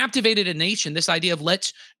mean, it captivated a nation, this idea of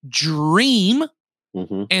let's dream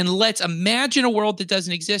and let's imagine a world that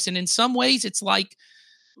doesn't exist. And in some ways, it's like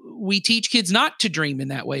we teach kids not to dream in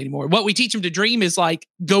that way anymore. What we teach them to dream is like,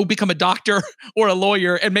 go become a doctor or a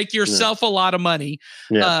lawyer and make yourself a lot of money.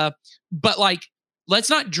 But like, let's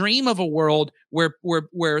not dream of a world where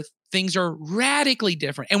things are radically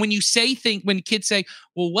different. And when you say when kids say,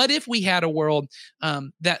 well, what if we had a world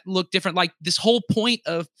that looked different? Like, this whole point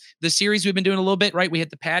of the series we've been doing a little bit, right? We had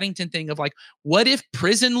the Paddington thing of like, what if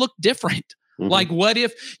prison looked different? Like, what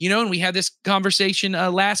if, you know, and we had this conversation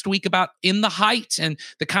last week about In the Heights and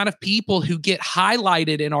the kind of people who get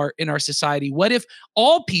highlighted in our society. What if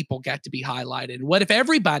all people got to be highlighted? What if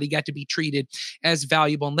everybody got to be treated as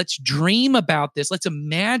valuable? And let's dream about this. Let's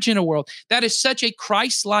imagine a world that is such a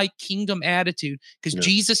Christ-like kingdom attitude, because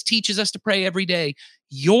Jesus teaches us to pray every day,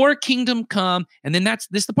 your kingdom come. And then this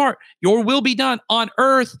is the part, your will be done on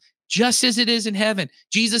earth just as it is in heaven.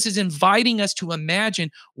 Jesus is inviting us to imagine,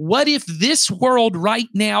 what if this world right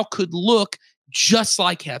now could look just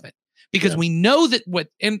like heaven? Because we know that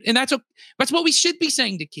and that's what we should be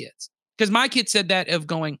saying to kids. Because my kid said that, of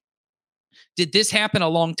going, did this happen a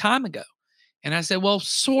long time ago? And I said, well,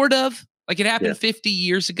 sort of. Like, it happened 50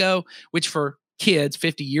 years ago, which for kids,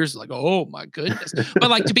 50 years is like, oh my goodness. But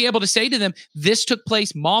like, to be able to say to them, this took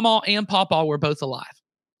place, Mama and Papa were both alive.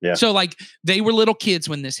 Yeah. So like, they were little kids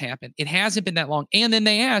when this happened. It hasn't been that long. And then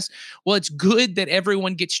they ask, well, it's good that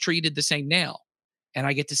everyone gets treated the same now. And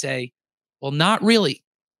I get to say, well, not really.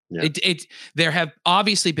 Yeah. There have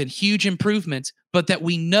obviously been huge improvements, but that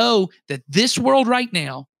we know that this world right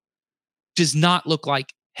now does not look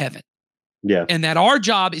like heaven. Yeah. And that our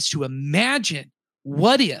job is to imagine,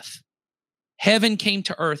 what if heaven came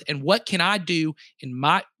to earth, and what can I do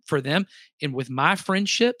for them and with my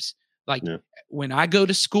friendships? Like, when I go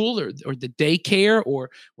to school or the daycare, or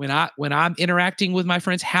when I'm interacting with my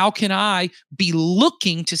friends, how can I be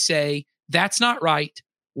looking to say, that's not right?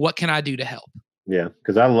 What can I do to help? Yeah,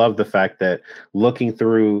 because I love the fact that looking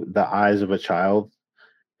through the eyes of a child,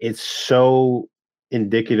 it's so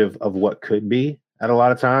indicative of what could be at a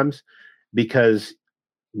lot of times, because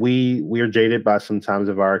we are jaded by sometimes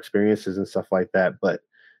of our experiences and stuff like that, but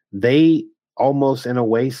they almost in a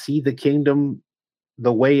way see the kingdom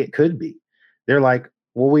the way it could be. They're like,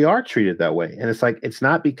 well, we are treated that way. And it's like, it's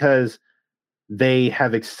not because they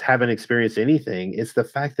haven't experienced anything. It's the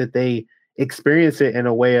fact that they experience it in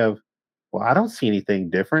a way of, well, I don't see anything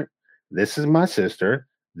different. This is my sister.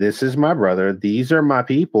 This is my brother. These are my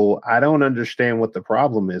people. I don't understand what the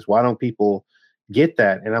problem is. Why don't people get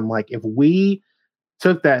that? And I'm like, if we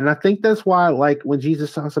took that, and I think that's why, like, when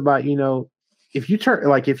Jesus talks about, you know, if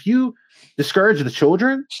you discourage the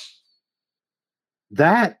children,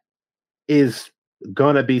 that is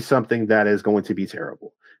going to be something that is going to be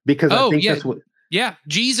terrible, because I think that's what. Yeah,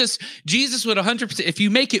 Jesus would 100%. If you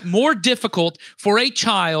make it more difficult for a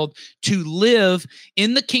child to live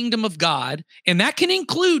in the kingdom of God, and that can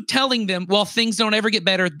include telling them, well, things don't ever get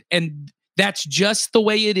better, and That's just the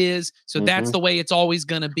way it is. So that's the way it's always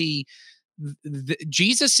going to be.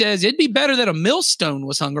 Jesus says it'd be better that a millstone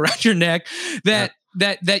was hung around your neck,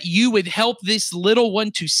 that you would help this little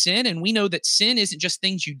one to sin. And we know that sin isn't just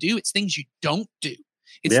things you do, it's things you don't do.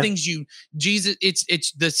 It's things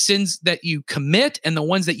it's the sins that you commit and the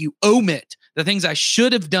ones that you omit, the things I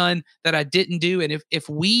should have done that I didn't do. And if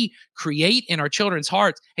we create in our children's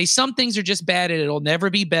hearts, hey, some things are just bad and it'll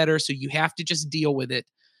never be better, so you have to just deal with it.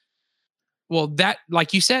 Well, that,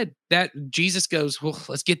 like you said, that Jesus goes, well,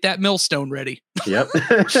 let's get that millstone ready. Yep.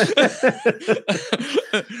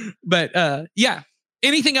 But yeah.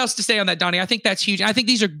 Anything else to say on that, Donnie? I think that's huge. I think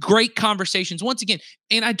these are great conversations once again.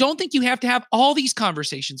 And I don't think you have to have all these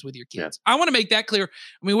conversations with your kids. Yeah. I want to make that clear.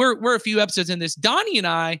 I mean, we're a few episodes in this. Donnie and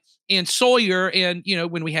I and Sawyer, and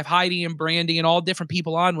when we have Heidi and Brandy and all different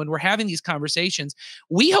people on, when we're having these conversations,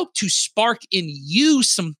 we hope to spark in you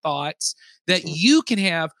some thoughts that you can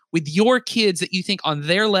have with your kids that you think on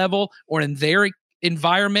their level or in their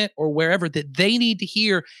environment or wherever that they need to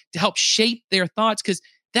hear to help shape their thoughts. Because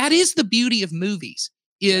that is the beauty of movies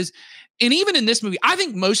and even in this movie, I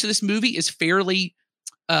think most of this movie is fairly,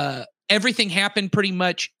 everything happened pretty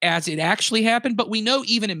much as it actually happened. But we know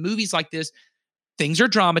even in movies like this, things are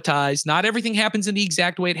dramatized. Not everything happens in the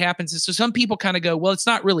exact way it happens. And so some people kind of go, well, it's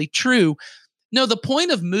not really true. No, the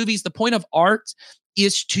point of movies, the point of art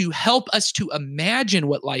is to help us to imagine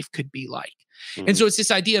what life could be like. And so it's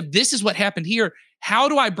this idea of this is what happened here. How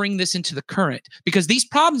do I bring this into the current? Because these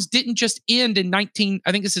problems didn't just end in I think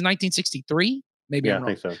this is 1963. Maybe I'm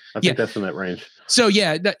wrong. I think so. I think that's in that range. So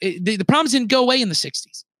yeah, the problems didn't go away in the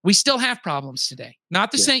 60s. We still have problems today.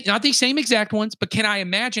 Not the same, not the same exact ones, but can I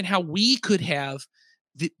imagine how we could have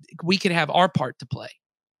our part to play?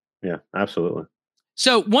 Yeah, absolutely.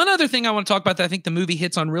 So one other thing I want to talk about that I think the movie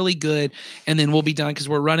hits on really good, and then we'll be done because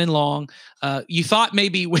we're running long. You thought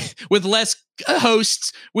maybe with less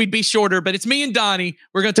hosts we'd be shorter, but it's me and Donnie.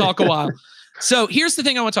 We're going to talk a while. So here's the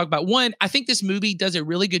thing I want to talk about. One, I think this movie does a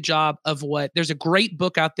really good job of there's a great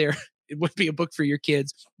book out there. It would be a book for your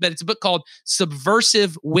kids, but it's a book called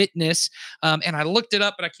Subversive Witness. And I looked it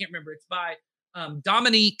up, but I can't remember. It's by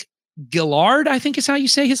Dominique Gillard, I think is how you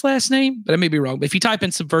say his last name, but I may be wrong. But if you type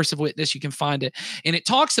in Subversive Witness, you can find it. And it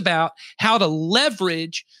talks about how to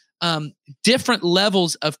leverage different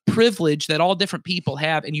levels of privilege that all different people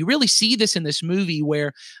have. And you really see this in this movie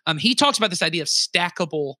where he talks about this idea of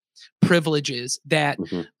stackable privileges that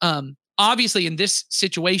obviously in this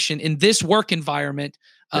situation, in this work environment,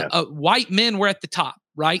 white men were at the top,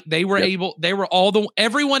 right? They were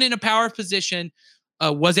everyone in a power position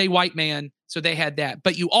was a white man. So they had that.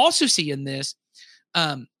 But you also see in this,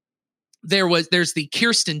 there's the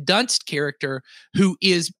Kirsten Dunst character who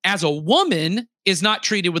is, as a woman, is not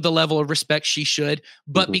treated with the level of respect she should,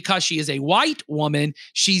 but because she is a white woman,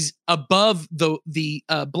 she's above the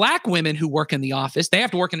black women who work in the office. They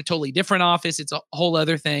have to work in a totally different office. It's a whole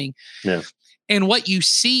other thing. Yeah. And what you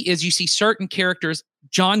see is certain characters.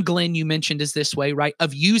 John Glenn, you mentioned, is this way, right?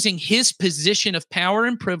 Of using his position of power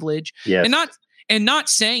and privilege, and not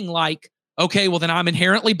saying like, okay, well then I'm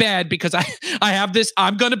inherently bad because I have this.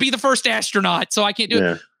 I'm going to be the first astronaut, so I can't do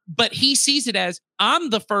it. But he sees it as I'm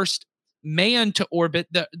the first man to orbit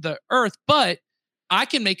the Earth, but I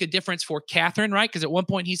can make a difference for Catherine, right? Because at one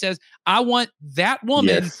point he says, I want that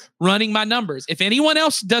woman running my numbers. If anyone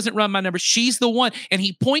else doesn't run my numbers, she's the one. And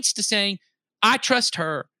he points to saying, I trust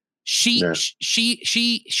her. She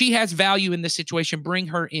has value in this situation. Bring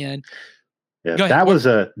her in. Yeah, that was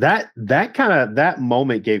that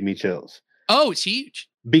moment gave me chills. Oh, it's huge.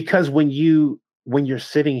 Because when you're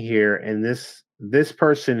sitting here and this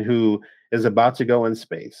person who is about to go in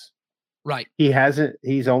space, right?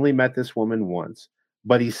 He's only met this woman once,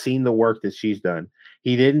 but he's seen the work that she's done.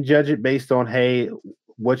 He didn't judge it based on, hey,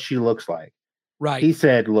 what she looks like. Right. He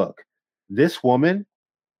said, look, this woman,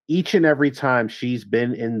 each and every time she's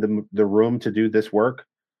been in the room to do this work,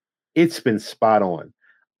 it's been spot on.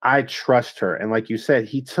 I trust her. And like you said,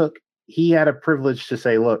 he had a privilege to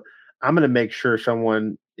say, look, I'm going to make sure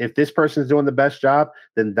if this person's doing the best job,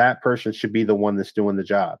 then that person should be the one that's doing the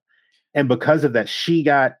job. And because of that, she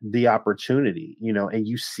got the opportunity, and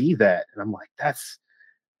you see that. And I'm like, that's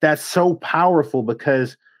so powerful,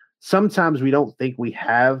 because sometimes we don't think we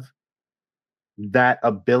have that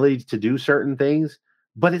ability to do certain things,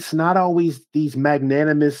 but it's not always these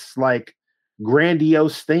magnanimous, like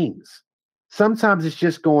grandiose things. Sometimes it's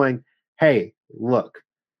just going, hey, look,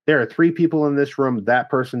 there are 3 people in this room. That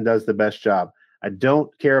person does the best job. I don't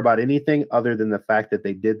care about anything other than the fact that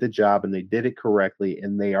they did the job and they did it correctly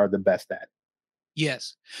and they are the best at it.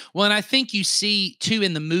 Yes. Well, and I think you see too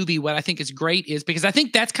in the movie, what I think is great is because I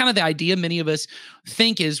think that's kind of the idea many of us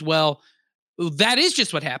think is, well, that is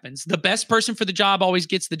just what happens. The best person for the job always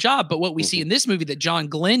gets the job. But what we see in this movie that John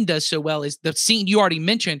Glenn does so well is the scene you already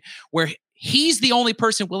mentioned where he's the only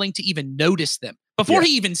person willing to even notice them. Before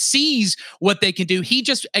he even sees what they can do, he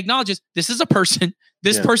just acknowledges this is a person.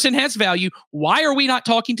 This person has value. Why are we not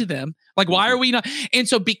talking to them? Like, why are we not? And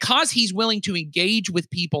so because he's willing to engage with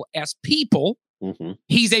people as people,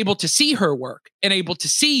 he's able to see her work and able to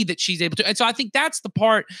see that she's able to. And so I think that's the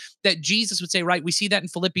part that Jesus would say, right? We see that in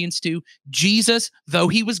Philippians 2. Jesus, though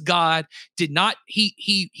he was God, did not,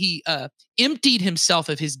 he emptied himself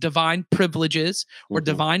of his divine privileges or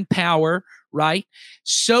divine power, right?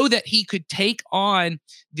 So that he could take on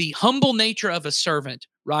the humble nature of a servant,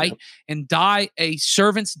 right? And die a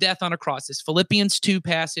servant's death on a cross. This Philippians 2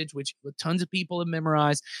 passage, which tons of people have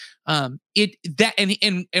memorized. And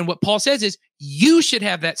what Paul says is you should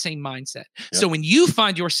have that same mindset. So when you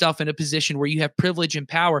find yourself in a position where you have privilege and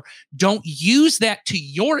power, don't use that to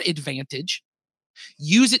your advantage.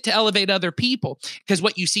 Use it to elevate other people. Because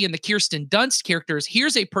what you see in the Kirsten Dunst character is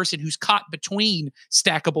here's a person who's caught between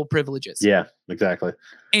stackable privileges. Yeah, exactly.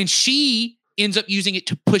 And she ends up using it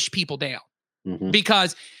to push people down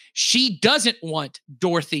because she doesn't want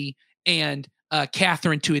Dorothy and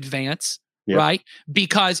Catherine to advance, right?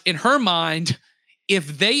 Because in her mind,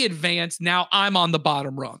 if they advance, now I'm on the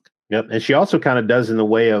bottom rung. Yep. And she also kind of does in a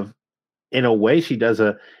way she does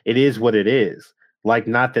it is what it is. Like,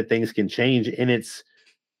 not that things can change. And it's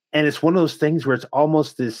one of those things where it's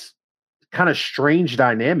almost this kind of strange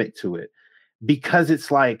dynamic to it, because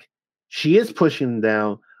it's like she is pushing them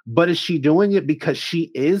down, but is she doing it because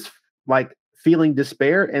she is like feeling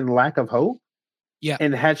despair and lack of hope? Yeah.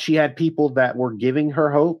 And had she had people that were giving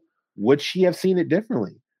her hope, would she have seen it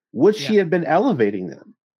differently? Would she have been elevating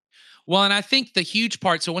them? Well, and I think the huge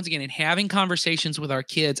part, so once again, in having conversations with our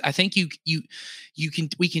kids, I think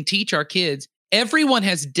we can teach our kids. Everyone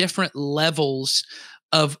has different levels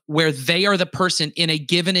of where they are the person in a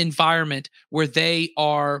given environment where they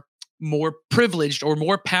are more privileged or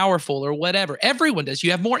more powerful or whatever. Everyone does. You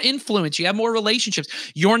have more influence. You have more relationships.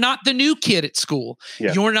 You're not the new kid at school.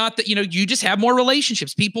 Yeah. You're not you just have more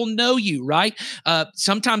relationships. People know you, right?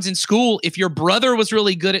 Sometimes in school, if your brother was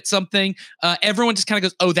really good at something, everyone just kind of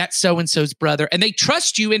goes, oh, that's so-and-so's brother. And they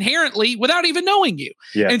trust you inherently without even knowing you.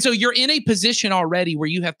 Yeah. And so you're in a position already where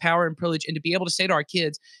you have power and privilege. And to be able to say to our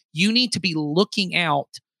kids, you need to be looking out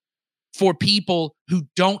for people who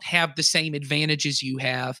don't have the same advantages you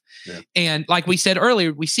have. Yeah. And like we said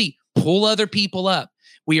earlier, we see pull other people up.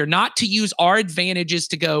 We are not to use our advantages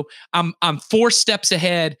to go, I'm 4 steps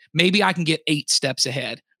ahead. Maybe I can get 8 steps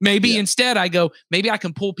ahead. Maybe instead I go, maybe I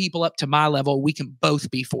can pull people up to my level. We can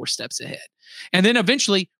both be 4 steps ahead. And then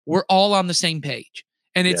eventually we're all on the same page.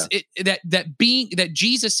 And it's that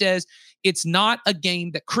Jesus says, it's not a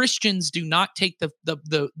game that Christians do not take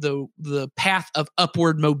the path of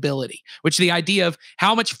upward mobility, which the idea of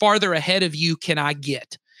how much farther ahead of you can I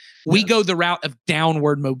get? We go the route of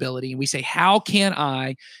downward mobility, and we say, how can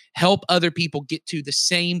I help other people get to the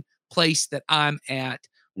same place that I'm at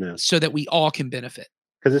so that we all can benefit?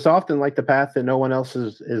 Because it's often like the path that no one else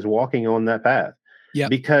is walking on that path. Yeah.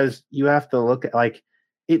 Because you have to look at, like,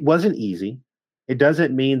 it wasn't easy. It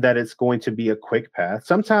doesn't mean that it's going to be a quick path.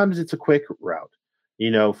 Sometimes it's a quick route,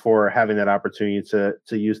 for having that opportunity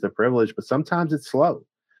to use the privilege, but sometimes it's slow.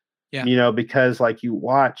 Yeah. Because like you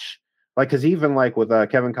watch, like, because even like with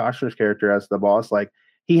Kevin Costner's character as the boss, like,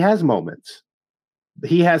 he has moments.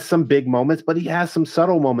 He has some big moments, but he has some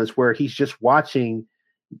subtle moments where he's just watching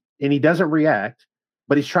and he doesn't react,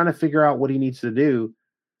 but he's trying to figure out what he needs to do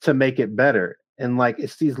to make it better. And like,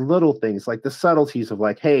 it's these little things, like the subtleties of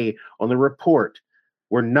like, hey, on the report,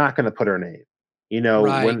 we're not going to put her name,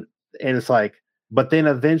 right. And it's like, but then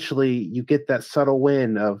eventually you get that subtle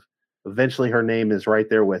win of eventually her name is right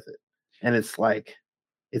there with it. And it's like,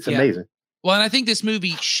 it's amazing. Well, and I think this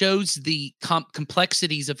movie shows the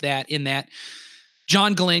complexities of that, in that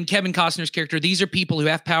John Glenn, Kevin Costner's character, these are people who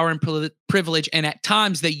have power and privilege, and at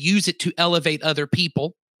times they use it to elevate other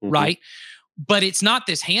people, right? But it's not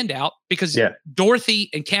this handout, because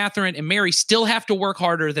Dorothy and Catherine and Mary still have to work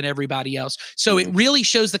harder than everybody else. So it really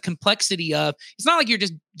shows the complexity of, it's not like you're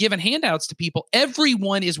just giving handouts to people.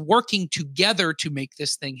 Everyone is working together to make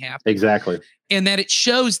this thing happen. Exactly. And that it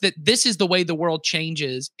shows that this is the way the world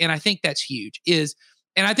changes. And I think that's huge,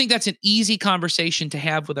 and I think that's an easy conversation to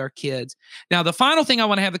have with our kids. Now, the final thing I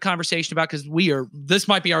want to have the conversation about, because this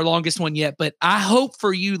might be our longest one yet, but I hope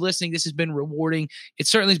for you listening, this has been rewarding. It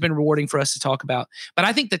certainly has been rewarding for us to talk about. But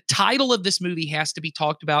I think the title of this movie has to be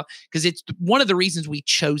talked about, because it's one of the reasons we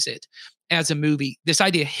chose it as a movie. This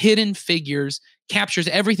idea, Hidden Figures, captures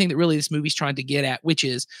everything that really this movie's trying to get at, which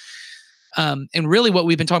is And really what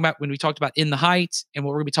we've been talking about when we talked about In the Heights and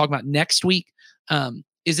what we're going to be talking about next week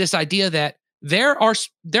is this idea that there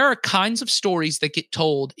are kinds of stories that get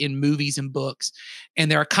told in movies and books,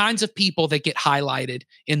 and there are kinds of people that get highlighted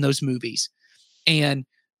in those movies. And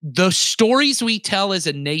the stories we tell as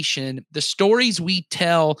a nation, the stories we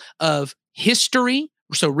tell of history,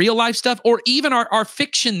 so real life stuff, or even our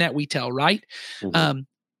fiction that we tell, right? Mm-hmm.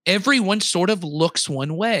 Everyone sort of looks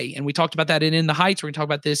one way. And we talked about that in the Heights. We're going to talk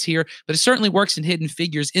about this here, but it certainly works in Hidden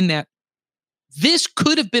Figures in that this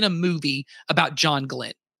could have been a movie about John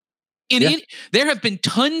Glenn. There have been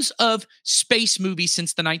tons of space movies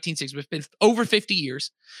since the 1960s. It's been over 50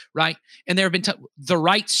 years, right? And there have been The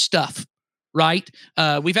Right Stuff, right?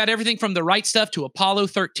 We've had everything from The Right Stuff to Apollo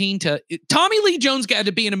 13 to Tommy Lee Jones got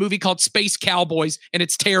to be in a movie called Space Cowboys, and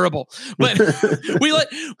it's terrible.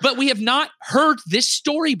 But we have not heard this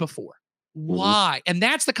story before. Why? Mm-hmm. And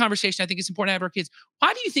that's the conversation I think is important to have our kids.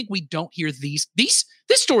 Why do you think we don't hear these? This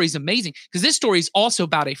story is amazing because this story is also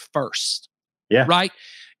about a first. Yeah. Right.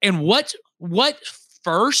 And what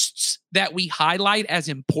firsts that we highlight as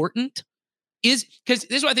important is, because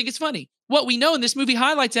this is what I think is funny. What we know in this movie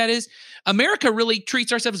highlights that is America really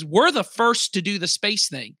treats ourselves, we're the first to do the space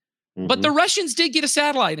thing. Mm-hmm. But the Russians did get a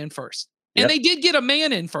satellite in first. And they did get a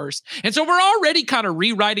man in first. And so we're already kind of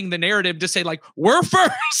rewriting the narrative to say, like, we're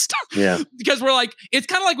first. Yeah. Because we're like, it's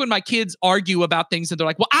kind of like when my kids argue about things and they're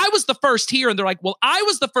like, well, I was the first here. And they're like, well, I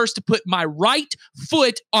was the first to put my right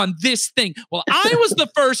foot on this thing. Well, I was the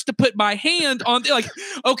first to put my hand on, like,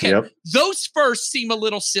 okay, those first seem a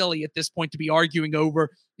little silly at this point to be arguing over.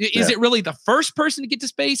 Is it really the first person to get to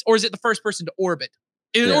space, or is it the first person to orbit?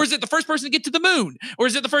 Or is it the first person to get to the moon? Or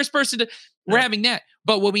is it the first person to, we're having that.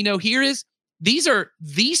 But what we know here is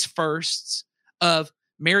these firsts of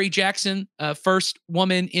Mary Jackson, first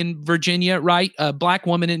woman in Virginia, right? A black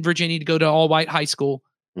woman in Virginia to go to all white high school.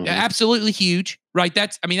 Mm-hmm. Absolutely huge, right?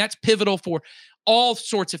 That's pivotal for all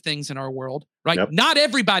sorts of things in our world, right? Yep. Not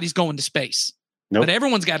everybody's going to space, but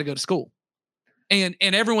everyone's got to go to school. And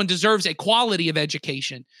everyone deserves a quality of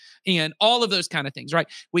education and all of those kind of things, right?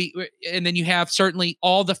 And then you have certainly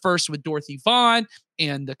all the first with Dorothy Vaughan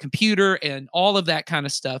and the computer and all of that kind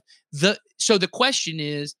of stuff. So the question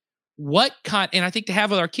is, and I think to have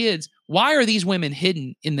with our kids, why are these women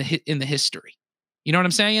hidden in the history? You know what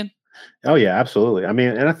I'm saying? Oh yeah, absolutely. I mean,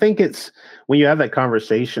 and I think it's when you have that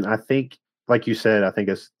conversation, I think, like you said, I think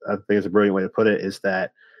it's a brilliant way to put it, is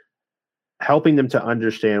that helping them to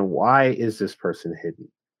understand, why is this person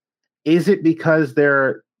hidden? Is it because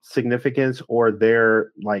their significance or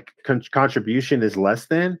their contribution is less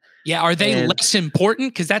than? Yeah. Are they less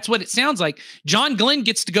important? Because that's what it sounds like. John Glenn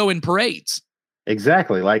gets to go in parades.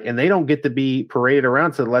 Exactly. And they don't get to be paraded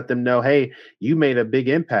around to let them know, hey, you made a big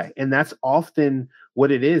impact. And that's often what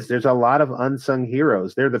it is. There's a lot of unsung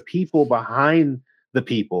heroes. They're the people behind the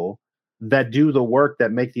people that do the work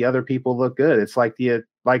that make the other people look good. It's like the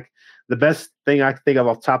best thing I can think of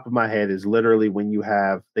off the top of my head is literally when you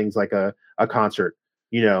have things like a concert.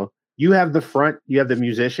 You have the front, you have the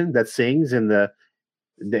musician that sings and the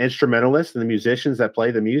instrumentalist and the musicians that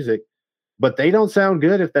play the music, but they don't sound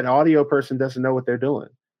good if that audio person doesn't know what they're doing.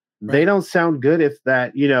 Right. They don't sound good if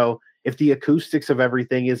if the acoustics of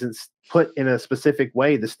everything isn't put in a specific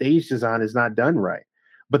way, the stage design is not done right.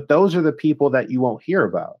 But those are the people that you won't hear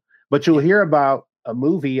about. But you'll hear about a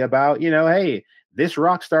movie about, hey, this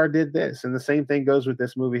rock star did this. And the same thing goes with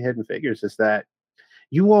this movie, Hidden Figures, is that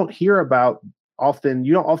you don't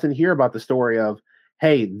often hear about the story of,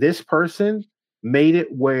 hey, this person made it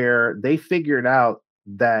where they figured out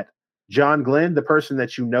that John Glenn, the person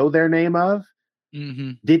that you know their name of,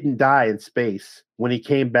 didn't die in space when he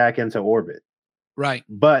came back into orbit. Right.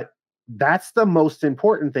 But that's the most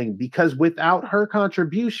important thing, because without her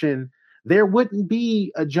contribution, there wouldn't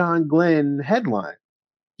be a John Glenn headline.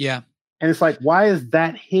 Yeah. And it's like, why is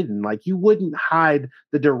that hidden? You wouldn't hide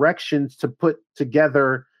the directions to put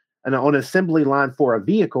together an assembly line for a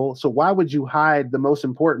vehicle. So why would you hide the most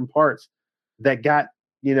important parts that got,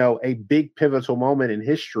 a big pivotal moment in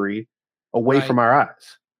history away from our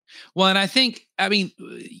eyes? Well, and I think, they're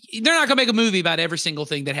not going to make a movie about every single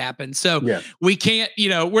thing that happens. So we can't,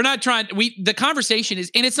 we're not trying, the conversation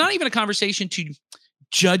is, and it's not even a conversation to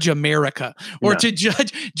judge America or to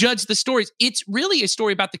judge the stories. It's really a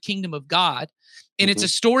story about the kingdom of God. And it's a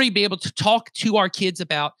story to be able to talk to our kids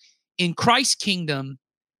about, in Christ's kingdom,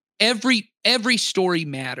 every story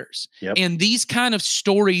matters. Yep. And these kind of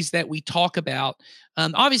stories that we talk about,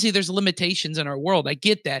 obviously there's limitations in our world. I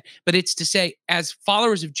get that. But it's to say, as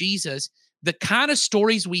followers of Jesus, the kind of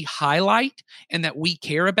stories we highlight and that we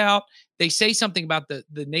care about, they say something about the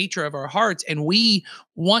nature of our hearts. And we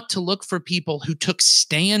want to look for people who took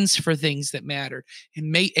stands for things that mattered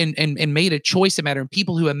and made and made a choice that mattered, and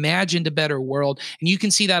people who imagined a better world. And you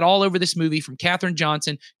can see that all over this movie, from Katherine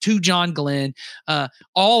Johnson to John Glenn,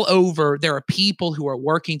 all over. There are people who are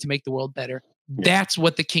working to make the world better. Yes. That's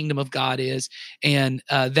what the kingdom of God is. And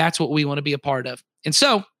that's what we want to be a part of. And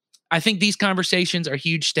so I think these conversations are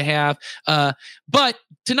huge to have. But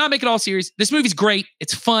to not make it all serious, this movie's great.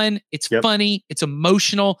 It's fun. It's funny. It's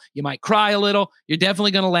emotional. You might cry a little. You're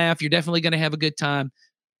definitely going to laugh. You're definitely going to have a good time.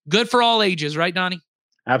 Good for all ages, right, Donnie?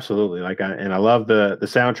 Absolutely. I love the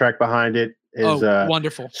soundtrack behind it. Is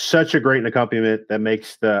wonderful. Such a great accompaniment that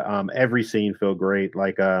makes the every scene feel great.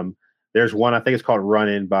 There's one, I think it's called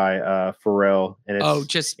 "Running" by Pharrell, and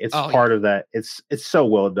it's part of that. It's so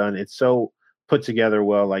well done. It's so put together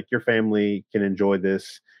well. Like, your family can enjoy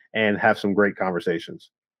this and have some great conversations.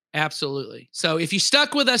 Absolutely. So if you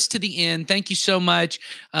stuck with us to the end, thank you so much.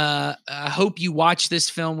 I hope you watch this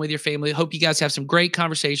film with your family. I hope you guys have some great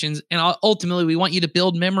conversations. And ultimately, we want you to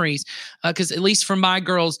build memories, because at least for my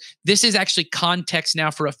girls, this is actually context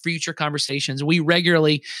now for a future conversations. We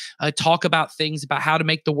regularly talk about things about how to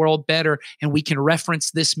make the world better. And we can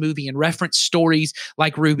reference this movie and reference stories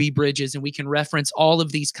like Ruby Bridges. And we can reference all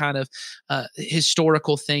of these kind of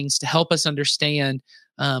historical things to help us understand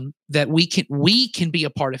that we can be a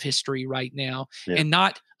part of history right now, and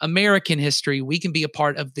not American history. We can be a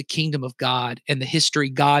part of the kingdom of God and the history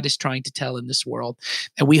God is trying to tell in this world.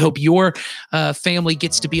 And we hope your family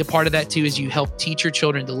gets to be a part of that too, as you help teach your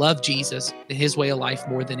children to love Jesus and his way of life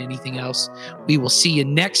more than anything else. We will see you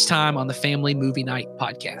next time on the Family Movie Night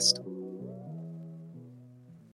podcast.